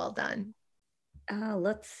think so well done.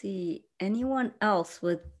 Let's see, anyone else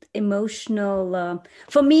with emotional,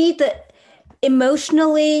 for me,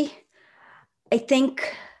 emotionally, I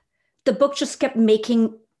think the book just kept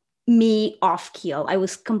making me off keel. I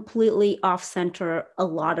was completely off center a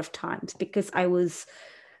lot of times because I was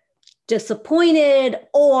disappointed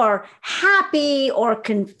or happy or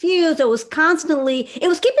confused. It was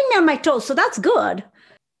keeping me on my toes. So that's good.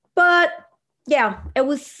 But yeah, it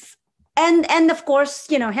was, and of course,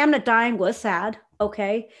 Hamnet dying was sad.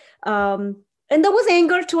 Okay. And there was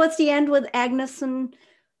anger towards the end with Agnes and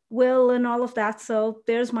Will and all of that. So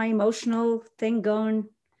there's my emotional thing going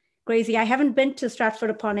crazy. I haven't been to Stratford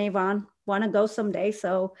upon Avon. Want to go someday.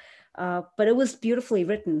 So, but it was beautifully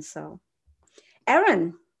written. So,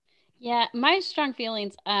 Erin. Yeah, my strong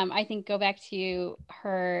feelings, I think, go back to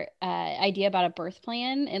her idea about a birth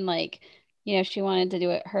plan, and she wanted to do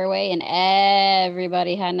it her way, and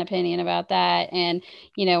everybody had an opinion about that, and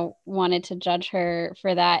wanted to judge her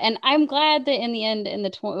for that. And I'm glad that in the end,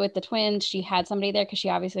 with the twins, she had somebody there because she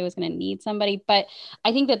obviously was going to need somebody. But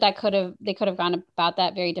I think they could have gone about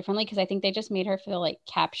that very differently, because I think they just made her feel like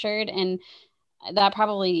captured, and that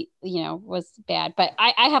probably was bad. But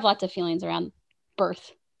I have lots of feelings around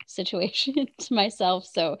birth situations myself,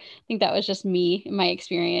 so I think that was just me, my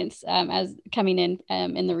experience as coming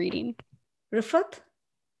in the reading. Rifat?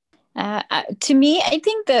 To me, I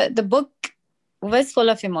think the book was full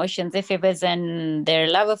of emotions. If it was in their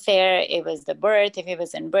love affair, it was the birth. If it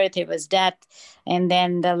was in birth, it was death. And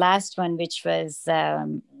then the last one, which was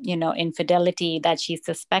infidelity that she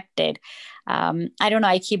suspected. I don't know,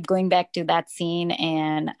 I keep going back to that scene,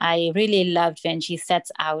 and I really loved when she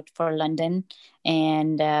sets out for London.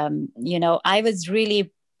 And I was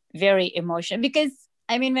really very emotional, because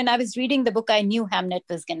when I was reading the book, I knew Hamnet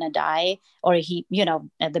was going to die, or he,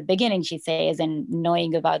 at the beginning she says, and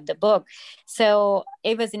knowing about the book. So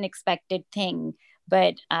it was an expected thing.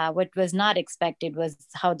 But what was not expected was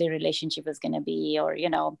how their relationship was going to be, or,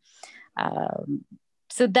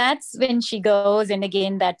 so that's when she goes. And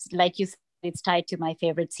again, that's like you said, it's tied to my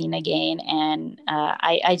favorite scene again. And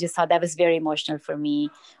I just thought that was very emotional for me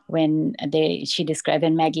when she described,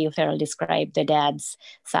 and Maggie O'Farrell described the dad's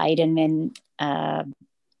side. And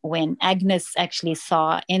when Agnes actually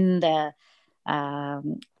saw in the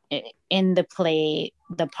play,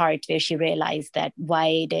 the part where she realized that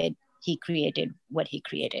why did he created what he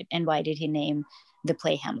created, and why did he name the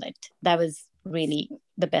play Hamlet? That was really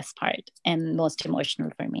the best part and most emotional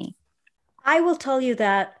for me. I will tell you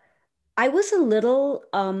that I was a little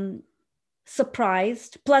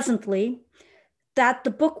surprised, pleasantly, that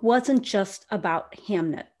the book wasn't just about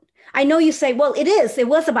Hamnet. I know you say, well, it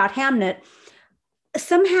was about Hamnet.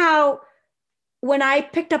 Somehow, when I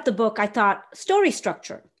picked up the book, I thought, story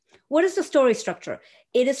structure. What is the story structure?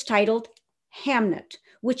 It is titled Hamnet,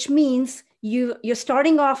 which means you're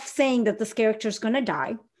starting off saying that this character is going to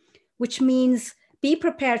die, which means be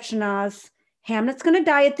prepared, Shanaz. Hamnet's going to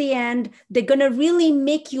die at the end. They're going to really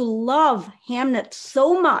make you love Hamnet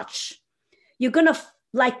so much. You're going to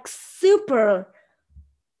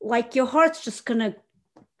your heart's just going to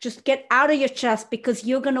get out of your chest, because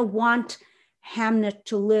you're going to want Hamnet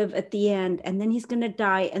to live at the end, and then he's going to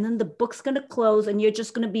die, and then the book's going to close, and you're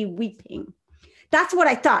just going to be weeping. That's what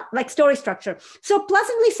I thought, like story structure. So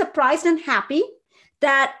pleasantly surprised and happy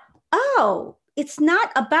that, it's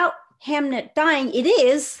not about Hamnet dying. It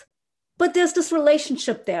is, but there's this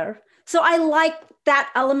relationship there. So I like that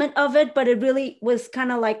element of it, but it really was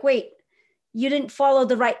kind of like, wait, you didn't follow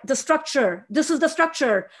the structure. This is the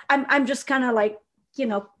structure. I'm just kind of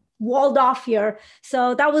walled off here.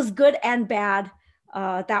 So that was good and bad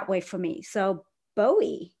that way for me. So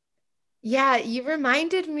Bowie. Yeah, you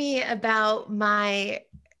reminded me about my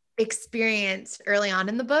experience early on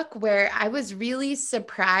in the book, where I was really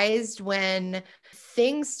surprised when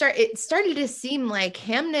it started to seem like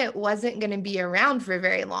Hamnet wasn't going to be around for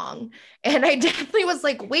very long. And I definitely was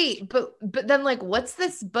like, wait, but then what's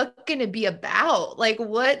this book going to be about?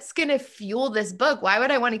 What's going to fuel this book? Why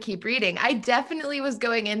would I want to keep reading? I definitely was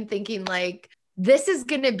going in thinking this is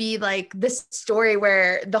going to be like this story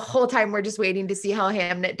where the whole time we're just waiting to see how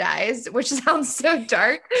Hamnet dies, which sounds so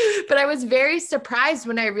dark. But I was very surprised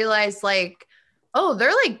when I realized like, oh,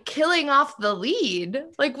 they're like killing off the lead.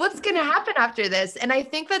 Like, what's going to happen after this? And I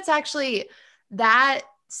think that's actually, that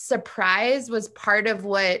surprise was part of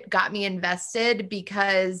what got me invested,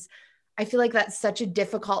 because I feel like that's such a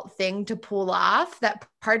difficult thing to pull off, that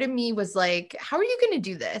part of me was like, how are you going to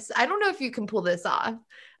do this? I don't know if you can pull this off.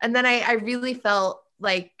 And then I really felt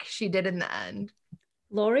like she did in the end.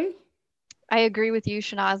 Lori? I agree with you,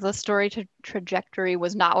 Shanaz. The story trajectory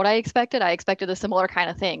was not what I expected. I expected a similar kind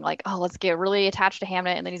of thing, like, oh, let's get really attached to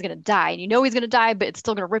Hamnet and then he's going to die. And you know he's going to die, but it's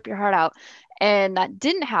still going to rip your heart out. And that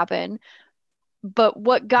didn't happen. But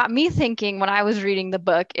what got me thinking when I was reading the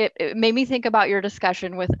book, it made me think about your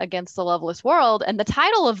discussion with Against the Loveless World and the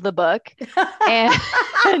title of the book. And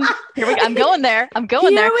here we go. I'm going there. Here we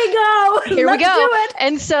go. Here Let's we go. do it.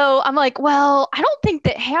 And so I'm like, well, I don't think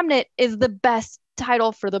that Hamnet is the best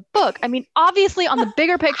title for the book. I mean, obviously on the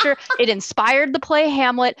bigger picture, it inspired the play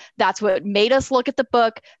Hamlet. That's what made us look at the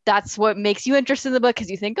book. That's what makes you interested in the book, because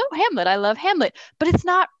you think, oh, Hamlet, I love Hamlet. But it's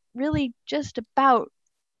not really just about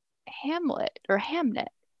Hamlet or Hamnet,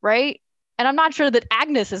 right? And I'm not sure that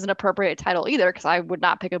Agnes is an appropriate title either, because I would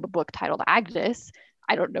not pick up a book titled Agnes.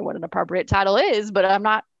 I don't know what an appropriate title is, but I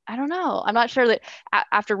don't know. I'm not sure that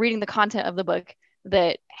after reading the content of the book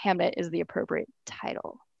that Hamnet is the appropriate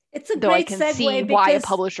title. It's a Though great I can segue see because, why a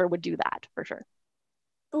publisher would do that for sure.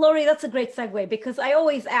 Lori, that's a great segue, because I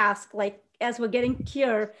always ask, like, as we're getting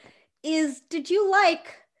here, did you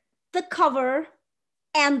like the cover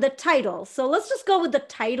and the title? So let's just go with the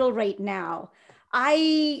title right now.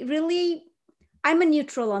 I'm a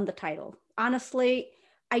neutral on the title. Honestly,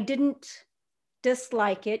 I didn't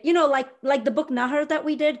dislike it. You know, like the book Nahar that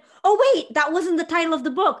we did. Oh, wait, that wasn't the title of the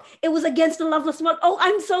book. It was Against the Loveless World. Oh,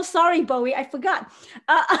 I'm so sorry, Bowie. I forgot.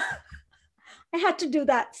 I had to do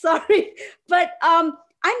that. Sorry. But I'm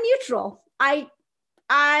neutral. I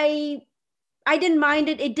didn't mind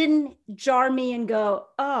it. It didn't jar me and go,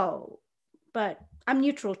 oh, but I'm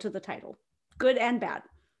neutral to the title, good and bad.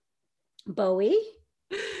 Bowie?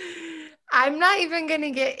 I'm not even going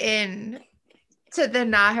to get in to the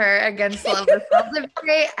Nahar Against the Loveless World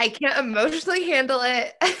debate. I can't emotionally handle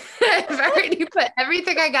it. I've already put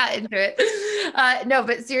everything I got into it. No,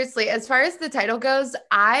 but seriously, as far as the title goes,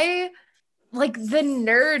 like the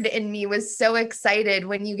nerd in me was so excited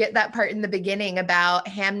when you get that part in the beginning about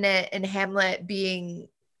Hamnet and Hamlet being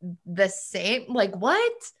the same. Like,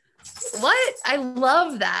 what? I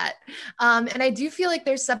love that. And I do feel like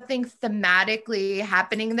there's something thematically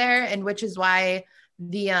happening there, and which is why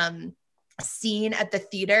the scene at the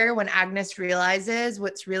theater when Agnes realizes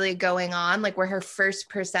what's really going on, like where her first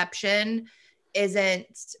perception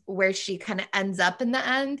isn't where she kind of ends up in the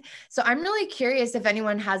end. So I'm really curious if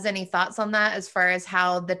anyone has any thoughts on that, as far as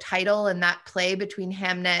how the title and that play between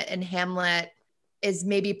Hamnet and Hamlet is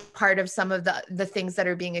maybe part of some of the things that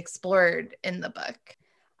are being explored in the book.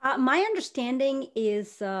 My understanding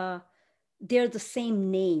is they're the same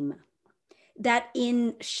name. That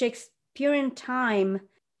in Shakespearean time,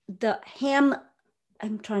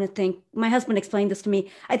 I'm trying to think. My husband explained this to me.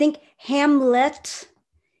 I think Hamlet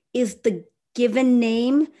is the given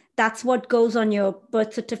name. That's what goes on your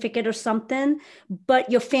birth certificate or something.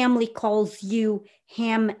 But your family calls you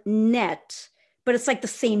Hamnet. But it's like the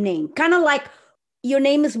same name. Kind of like your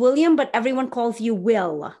name is William, but everyone calls you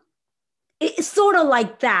Will. It's sort of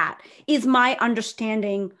like that is my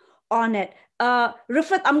understanding on it.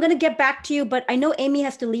 Rifat, I'm going to get back to you, but I know Amy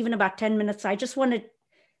has to leave in about 10 minutes. So I just want to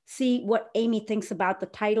see what Amy thinks about the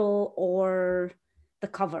title or the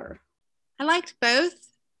cover. I liked both.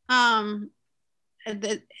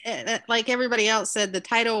 Like everybody else said, the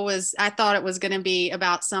title I thought it was going to be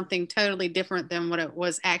about something totally different than what it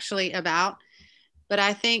was actually about. But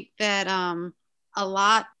I think that a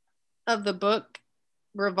lot of the book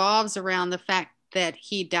revolves around the fact that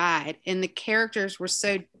he died, and the characters were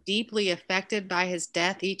so deeply affected by his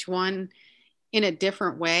death, each one in a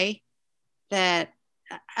different way, that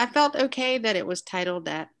I felt okay that it was titled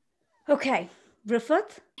that. Okay,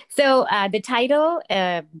 Rifat? So the title,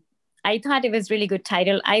 I thought it was really good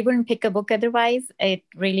title. I wouldn't pick a book otherwise. It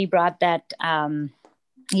really brought that,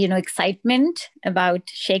 excitement about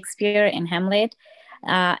Shakespeare and Hamlet.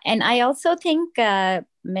 And I also think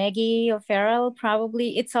Maggie O'Farrell,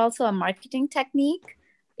 probably, it's also a marketing technique.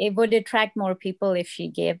 It would attract more people if she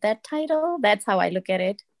gave that title. That's how I look at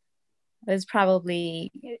it. It was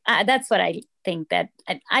probably, that's what I think. That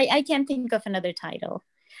I can't think of another title.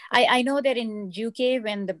 I know that in UK,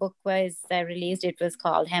 when the book was released, it was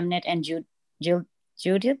called Hamnet and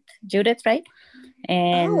Judith, right?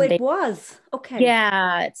 And Oh, it was. Okay.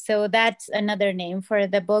 yeah, so that's another name for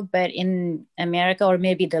the book, but in America, or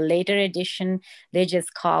maybe the later edition, they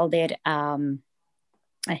just called it a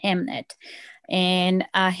Hamnet. And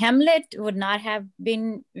Hamlet would not have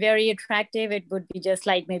been very attractive. It would be just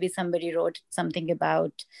like maybe somebody wrote something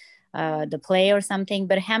about the play or something.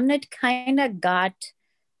 But Hamlet kind of got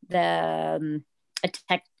the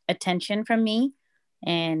attention from me.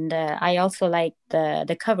 And I also like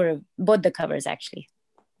the cover, both the covers actually,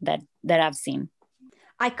 that I've seen.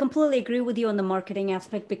 I completely agree with you on the marketing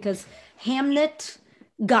aspect because Hamlet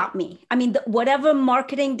got me. I mean, whatever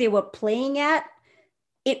marketing they were playing at,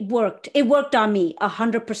 it worked. It worked on me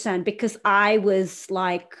 100% because I was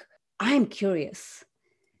like, I'm curious.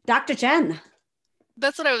 Dr. Jen.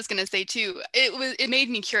 That's what I was going to say too. It made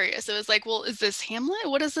me curious. It was like, well, is this Hamlet?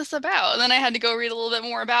 What is this about? And then I had to go read a little bit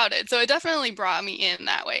more about it. So it definitely brought me in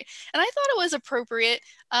that way. And I thought it was appropriate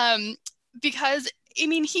because I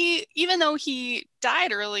mean, even though he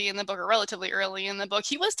died early in the book, or relatively early in the book,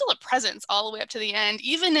 he was still a presence all the way up to the end,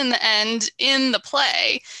 even in the end in the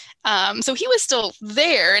play. So he was still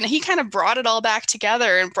there, and he kind of brought it all back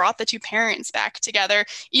together and brought the two parents back together,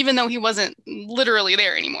 even though he wasn't literally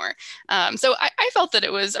there anymore. So I felt that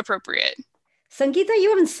it was appropriate. Sangeeta, you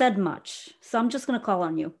haven't said much, so I'm just going to call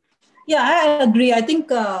on you. Yeah, I agree. I think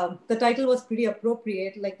the title was pretty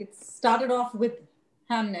appropriate. Like, it started off with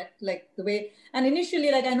Hamnet, like the way, and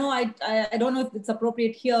initially, like, I know I don't know if it's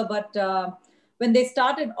appropriate here, but when they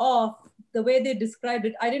started off, the way they described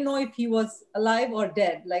it, I didn't know if he was alive or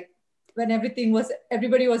dead. Like, when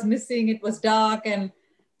everybody was missing, it was dark, and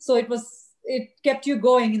so it kept you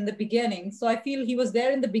going in the beginning. So I feel he was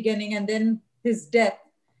there in the beginning, and then his death,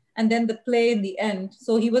 and then the play in the end.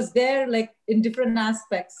 So he was there, like, in different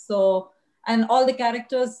aspects. So, and all the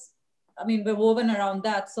characters, I mean, were woven around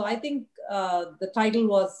that. So I think the title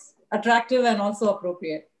was attractive and also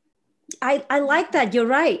appropriate. I like that. You're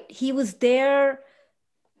right. He was there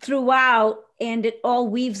throughout, and it all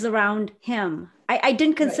weaves around him. I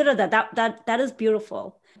didn't consider right. That is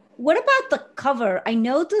beautiful. What about the cover? I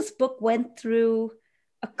know this book went through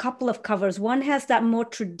a couple of covers. One has that more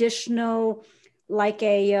traditional, like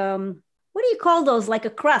a what do you call those? Like a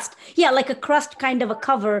crust. Yeah, like a crust kind of a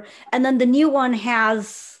cover. And then the new one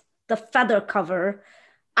has the feather cover.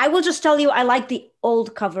 I will just tell you, I like the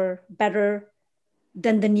old cover better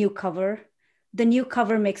than the new cover. The new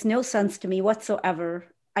cover makes no sense to me whatsoever.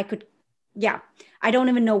 I don't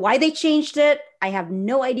even know why they changed it. I have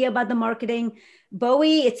no idea about the marketing.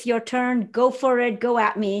 Bowie, it's your turn. Go for it. Go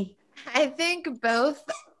at me. I think both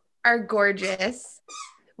are gorgeous,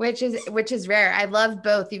 which is rare. I love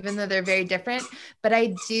both, even though they're very different, but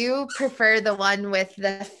I do prefer the one with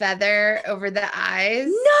the feather over the eyes.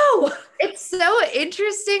 No, it's so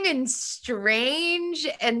interesting and strange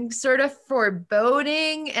and sort of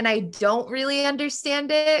foreboding, and I don't really understand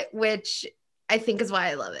it, which I think is why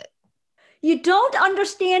I love it. You don't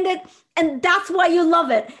understand it, and that's why you love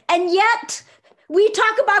it. And yet we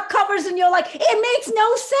talk about covers and you're like, it makes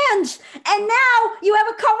no sense. And now you have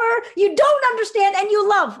a cover you don't understand and you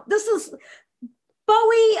love. This is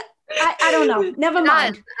Bowie. I don't know. Never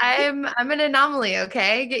mind. I'm an anomaly.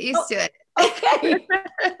 Okay. Get used to it. Okay.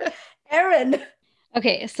 Erin.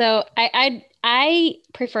 Okay. So I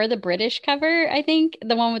prefer the British cover. I think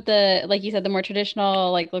the one with the, like you said, the more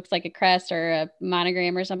traditional, like looks like a crest or a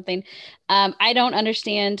monogram or something. I don't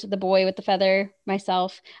understand the boy with the feather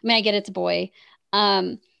myself. I mean, I get it's a boy.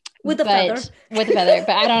 With a feather,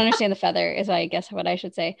 but I don't understand the feather is I guess what I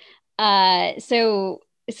should say. So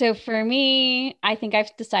for me, I think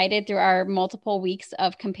I've decided through our multiple weeks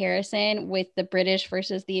of comparison with the British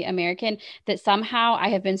versus the American that somehow I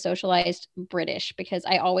have been socialized British because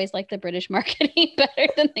I always like the British marketing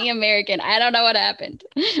better than the American. I don't know what happened.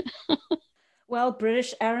 Well,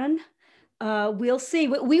 British Erin, we'll see.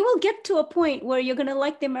 We will get to a point where you're going to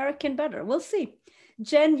like the American better. We'll see.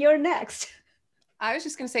 Jen, you're next. I was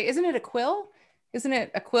just going to say, isn't it a quill? Isn't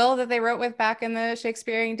it a quill that they wrote with back in the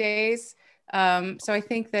Shakespearean days? So I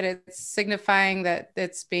think that it's signifying that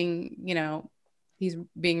it's being, he's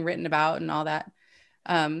being written about and all that.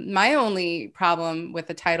 My only problem with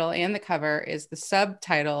the title and the cover is the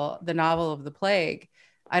subtitle, The Novel of the Plague.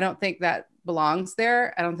 I don't think that belongs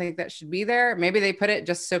there. I don't think that should be there. Maybe they put it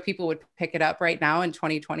just so people would pick it up right now in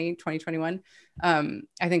 2020, 2021. I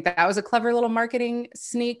think that was a clever little marketing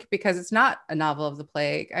sneak because it's not a novel of the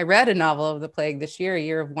plague. I read a novel of the plague this year, A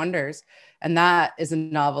Year of Wonders, and that is a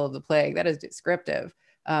novel of the plague. That is descriptive.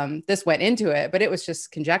 This went into it, but it was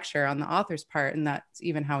just conjecture on the author's part, and that's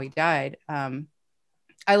even how he died.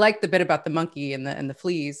 I liked the bit about the monkey and the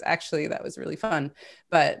fleas. Actually, that was really fun.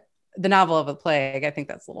 But the novel of the plague, I think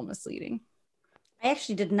that's a little misleading. I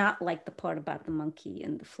actually did not like the part about the monkey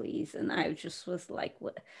and the fleas. And I just was like,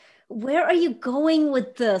 where are you going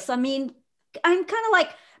with this? I mean, I'm kind of like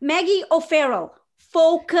Maggie O'Farrell.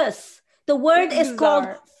 Focus. The word is called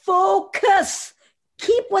focus.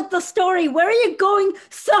 Keep with the story. Where are you going?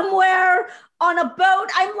 Somewhere on a boat?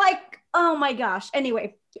 I'm like, oh my gosh.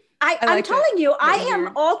 Anyway, I'm telling you, I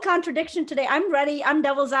am all contradiction today. I'm ready. I'm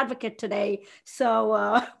devil's advocate today.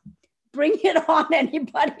 So bring it on,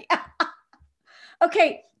 anybody.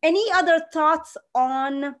 Okay. Any other thoughts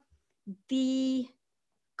on the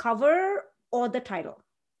cover or the title?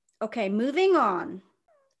 Okay, moving on.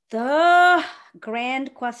 The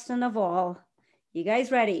grand question of all. You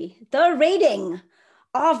guys ready? The rating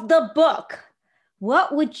of the book.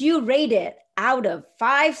 What would you rate it out of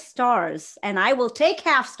 5 stars? And I will take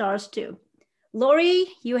half stars too. Lori,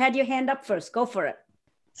 you had your hand up first. Go for it.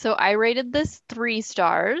 So I rated this 3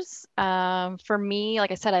 stars. For me,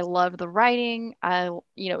 like I said, I loved the writing.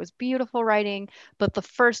 It was beautiful writing, but the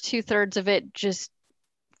first 2/3 of it just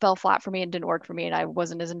fell flat for me and didn't work for me. And I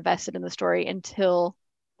wasn't as invested in the story until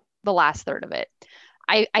the last third of it.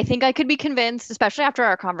 I think I could be convinced, especially after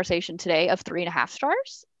our conversation today, of 3.5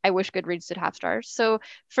 stars. I wish Goodreads did half stars. So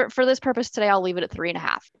for this purpose today, I'll leave it at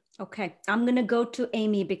 3.5. Okay, I'm gonna go to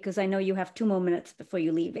Amy because I know you have 2 more minutes before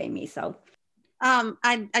you leave, Amy. So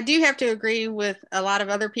I do have to agree with a lot of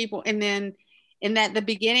other people. And then in that the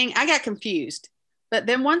beginning, I got confused. But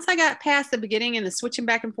then once I got past the beginning and the switching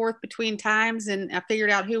back and forth between times and I figured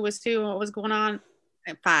out who was who and what was going on,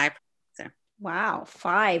 at 5. So wow,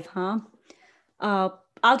 5, huh?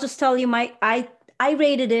 I'll just tell you I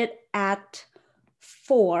rated it at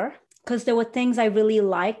 4 because there were things I really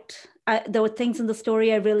liked. There were things in the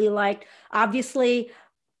story I really liked. Obviously,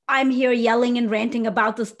 I'm here yelling and ranting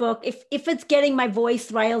about this book. If it's getting my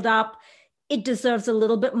voice riled up, it deserves a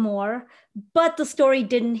little bit more. But the story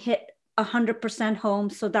didn't hit 100% home,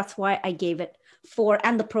 so that's why I gave it 4.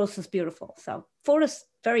 And the prose is beautiful. So 4 is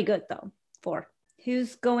very good, though. 4.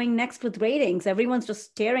 Who's going next with ratings? Everyone's just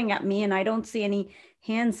staring at me, and I don't see any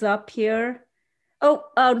hands up here. Oh,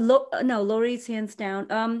 no, Lori's hands down.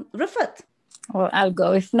 Rifat. Well, I'll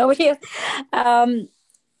go if nobody else.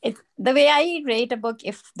 The way I rate a book,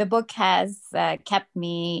 if the book has kept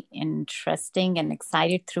me interesting and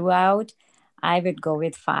excited throughout, I would go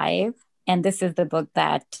with 5. And this is the book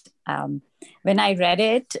that when I read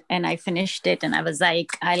it and I finished it and I was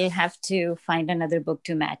like, I'll have to find another book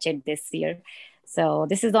to match it this year. So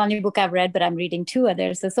this is the only book I've read, but I'm reading 2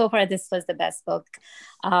 others. So far, this was the best book.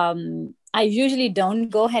 I usually don't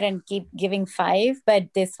go ahead and keep giving 5,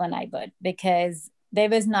 but this one I would, because there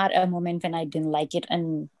was not a moment when I didn't like it.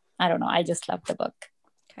 And I don't know, I just love the book.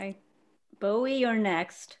 Okay. Bowie, you're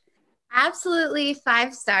next. Absolutely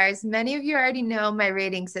 5 stars. Many of you already know my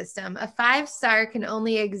rating system. A 5-star can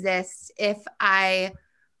only exist if I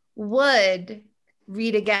would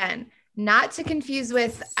read again. Not to confuse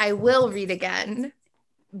with I will read again,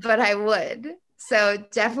 but I would. So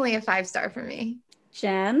definitely a 5-star for me.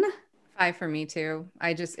 Jen? 5 for me too.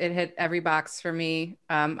 it hit every box for me.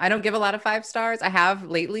 I don't give a lot of 5 stars. I have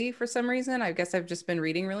lately for some reason. I guess I've just been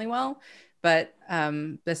reading really well, but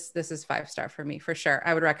this is 5-star for me for sure.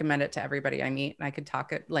 I would recommend it to everybody I meet, and I could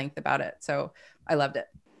talk at length about it. So I loved it.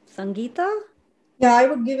 Sangeeta? Yeah, I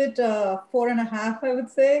would give it a 4.5, I would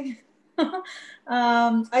say.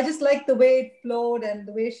 I just liked the way it flowed and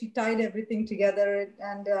the way she tied everything together.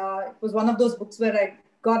 And it was one of those books where I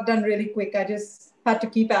got done really quick. I just had to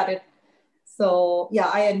keep at it. So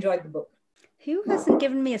yeah, I enjoyed the book. Who hasn't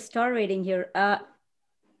given me a star rating here?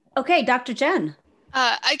 Okay, Dr. Jen.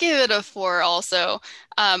 I gave it a 4 also.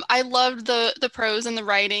 I loved the prose and the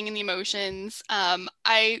writing and the emotions.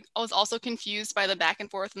 I was also confused by the back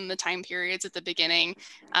and forth and the time periods at the beginning.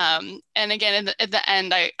 And again, at the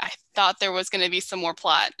end, I thought there was going to be some more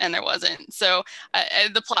plot, and there wasn't. So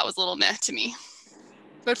the plot was a little meh to me.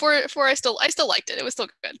 But for I still liked it. It was still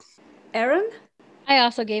good. Erin? I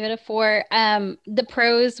also gave it a 4. The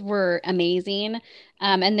prose were amazing.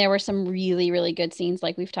 And there were some really, really good scenes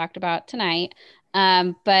like we've talked about tonight.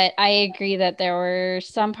 But I agree that there were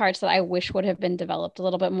some parts that I wish would have been developed a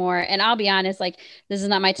little bit more. And I'll be honest, like, this is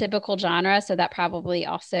not my typical genre, so that probably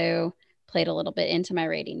also played a little bit into my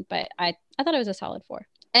rating. But I thought it was a solid 4.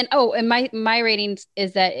 And my rating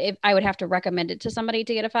is that if I would have to recommend it to somebody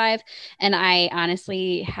to get a 5, and I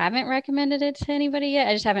honestly haven't recommended it to anybody yet.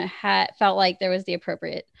 I just haven't felt like there was the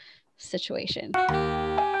appropriate situation.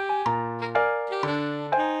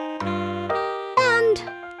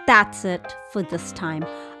 That's it for this time.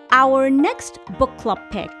 Our next book club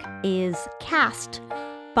pick is Caste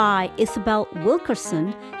by Isabel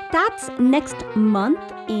Wilkerson. That's next month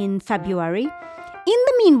in February. In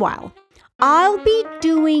the meanwhile, I'll be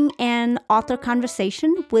doing an author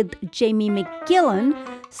conversation with Jamie McGillan,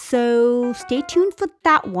 so stay tuned for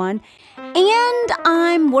that one. And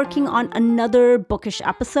I'm working on another bookish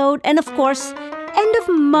episode, and of course, end of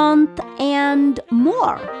month and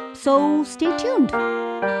more. So stay tuned.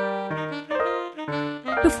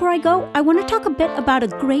 Before I go, I want to talk a bit about a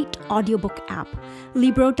great audiobook app.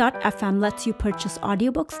 Libro.fm lets you purchase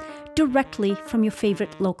audiobooks directly from your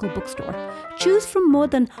favorite local bookstore. Choose from more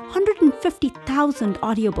than 150,000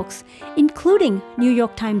 audiobooks, including New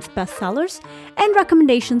York Times bestsellers and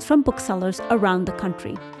recommendations from booksellers around the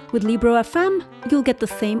country. With Libro FM, you'll get the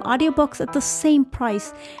same audiobooks at the same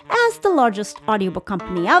price as the largest audiobook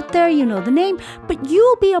company out there, you know the name, but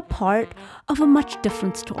you'll be a part of a much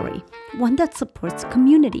different story, one that supports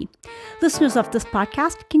community. Listeners of this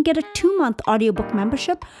podcast can get a 2-month audiobook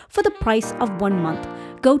membership for the price of 1 month.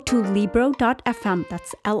 Go to Libro.fm,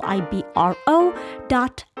 that's Libro.fm,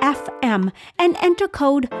 and enter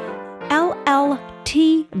code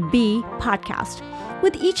LLTB podcast.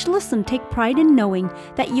 With each listen, take pride in knowing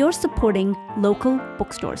that you're supporting local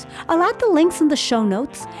bookstores. I'll add the links in the show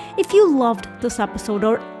notes. If you loved this episode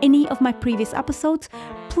or any of my previous episodes,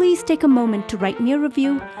 please take a moment to write me a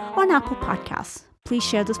review on Apple Podcasts. Please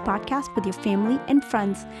share this podcast with your family and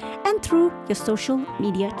friends and through your social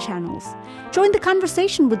media channels. Join the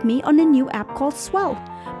conversation with me on a new app called Swell.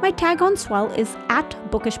 My tag on Swell is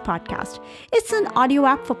 @BookishPodcast. It's an audio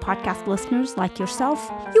app for podcast listeners like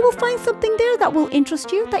yourself. You will find something there that will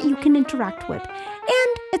interest you that you can interact with.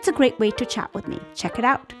 And it's a great way to chat with me. Check it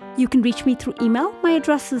out. You can reach me through email. My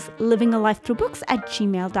address is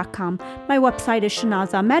livingalifethroughbooks@gmail.com. My website is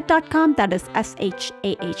shahnazahmed.com. That is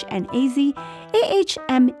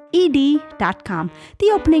ShahnazAhmed.com.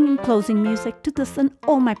 The opening and closing music to this and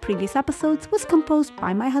all my previous episodes was composed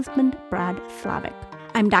by my husband, Brad Slavic.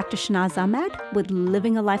 I'm Dr. Shahnazah Ahmed with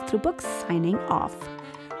Living a Life Through Books, signing off.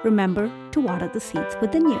 Remember to water the seeds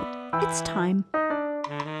within you. It's time.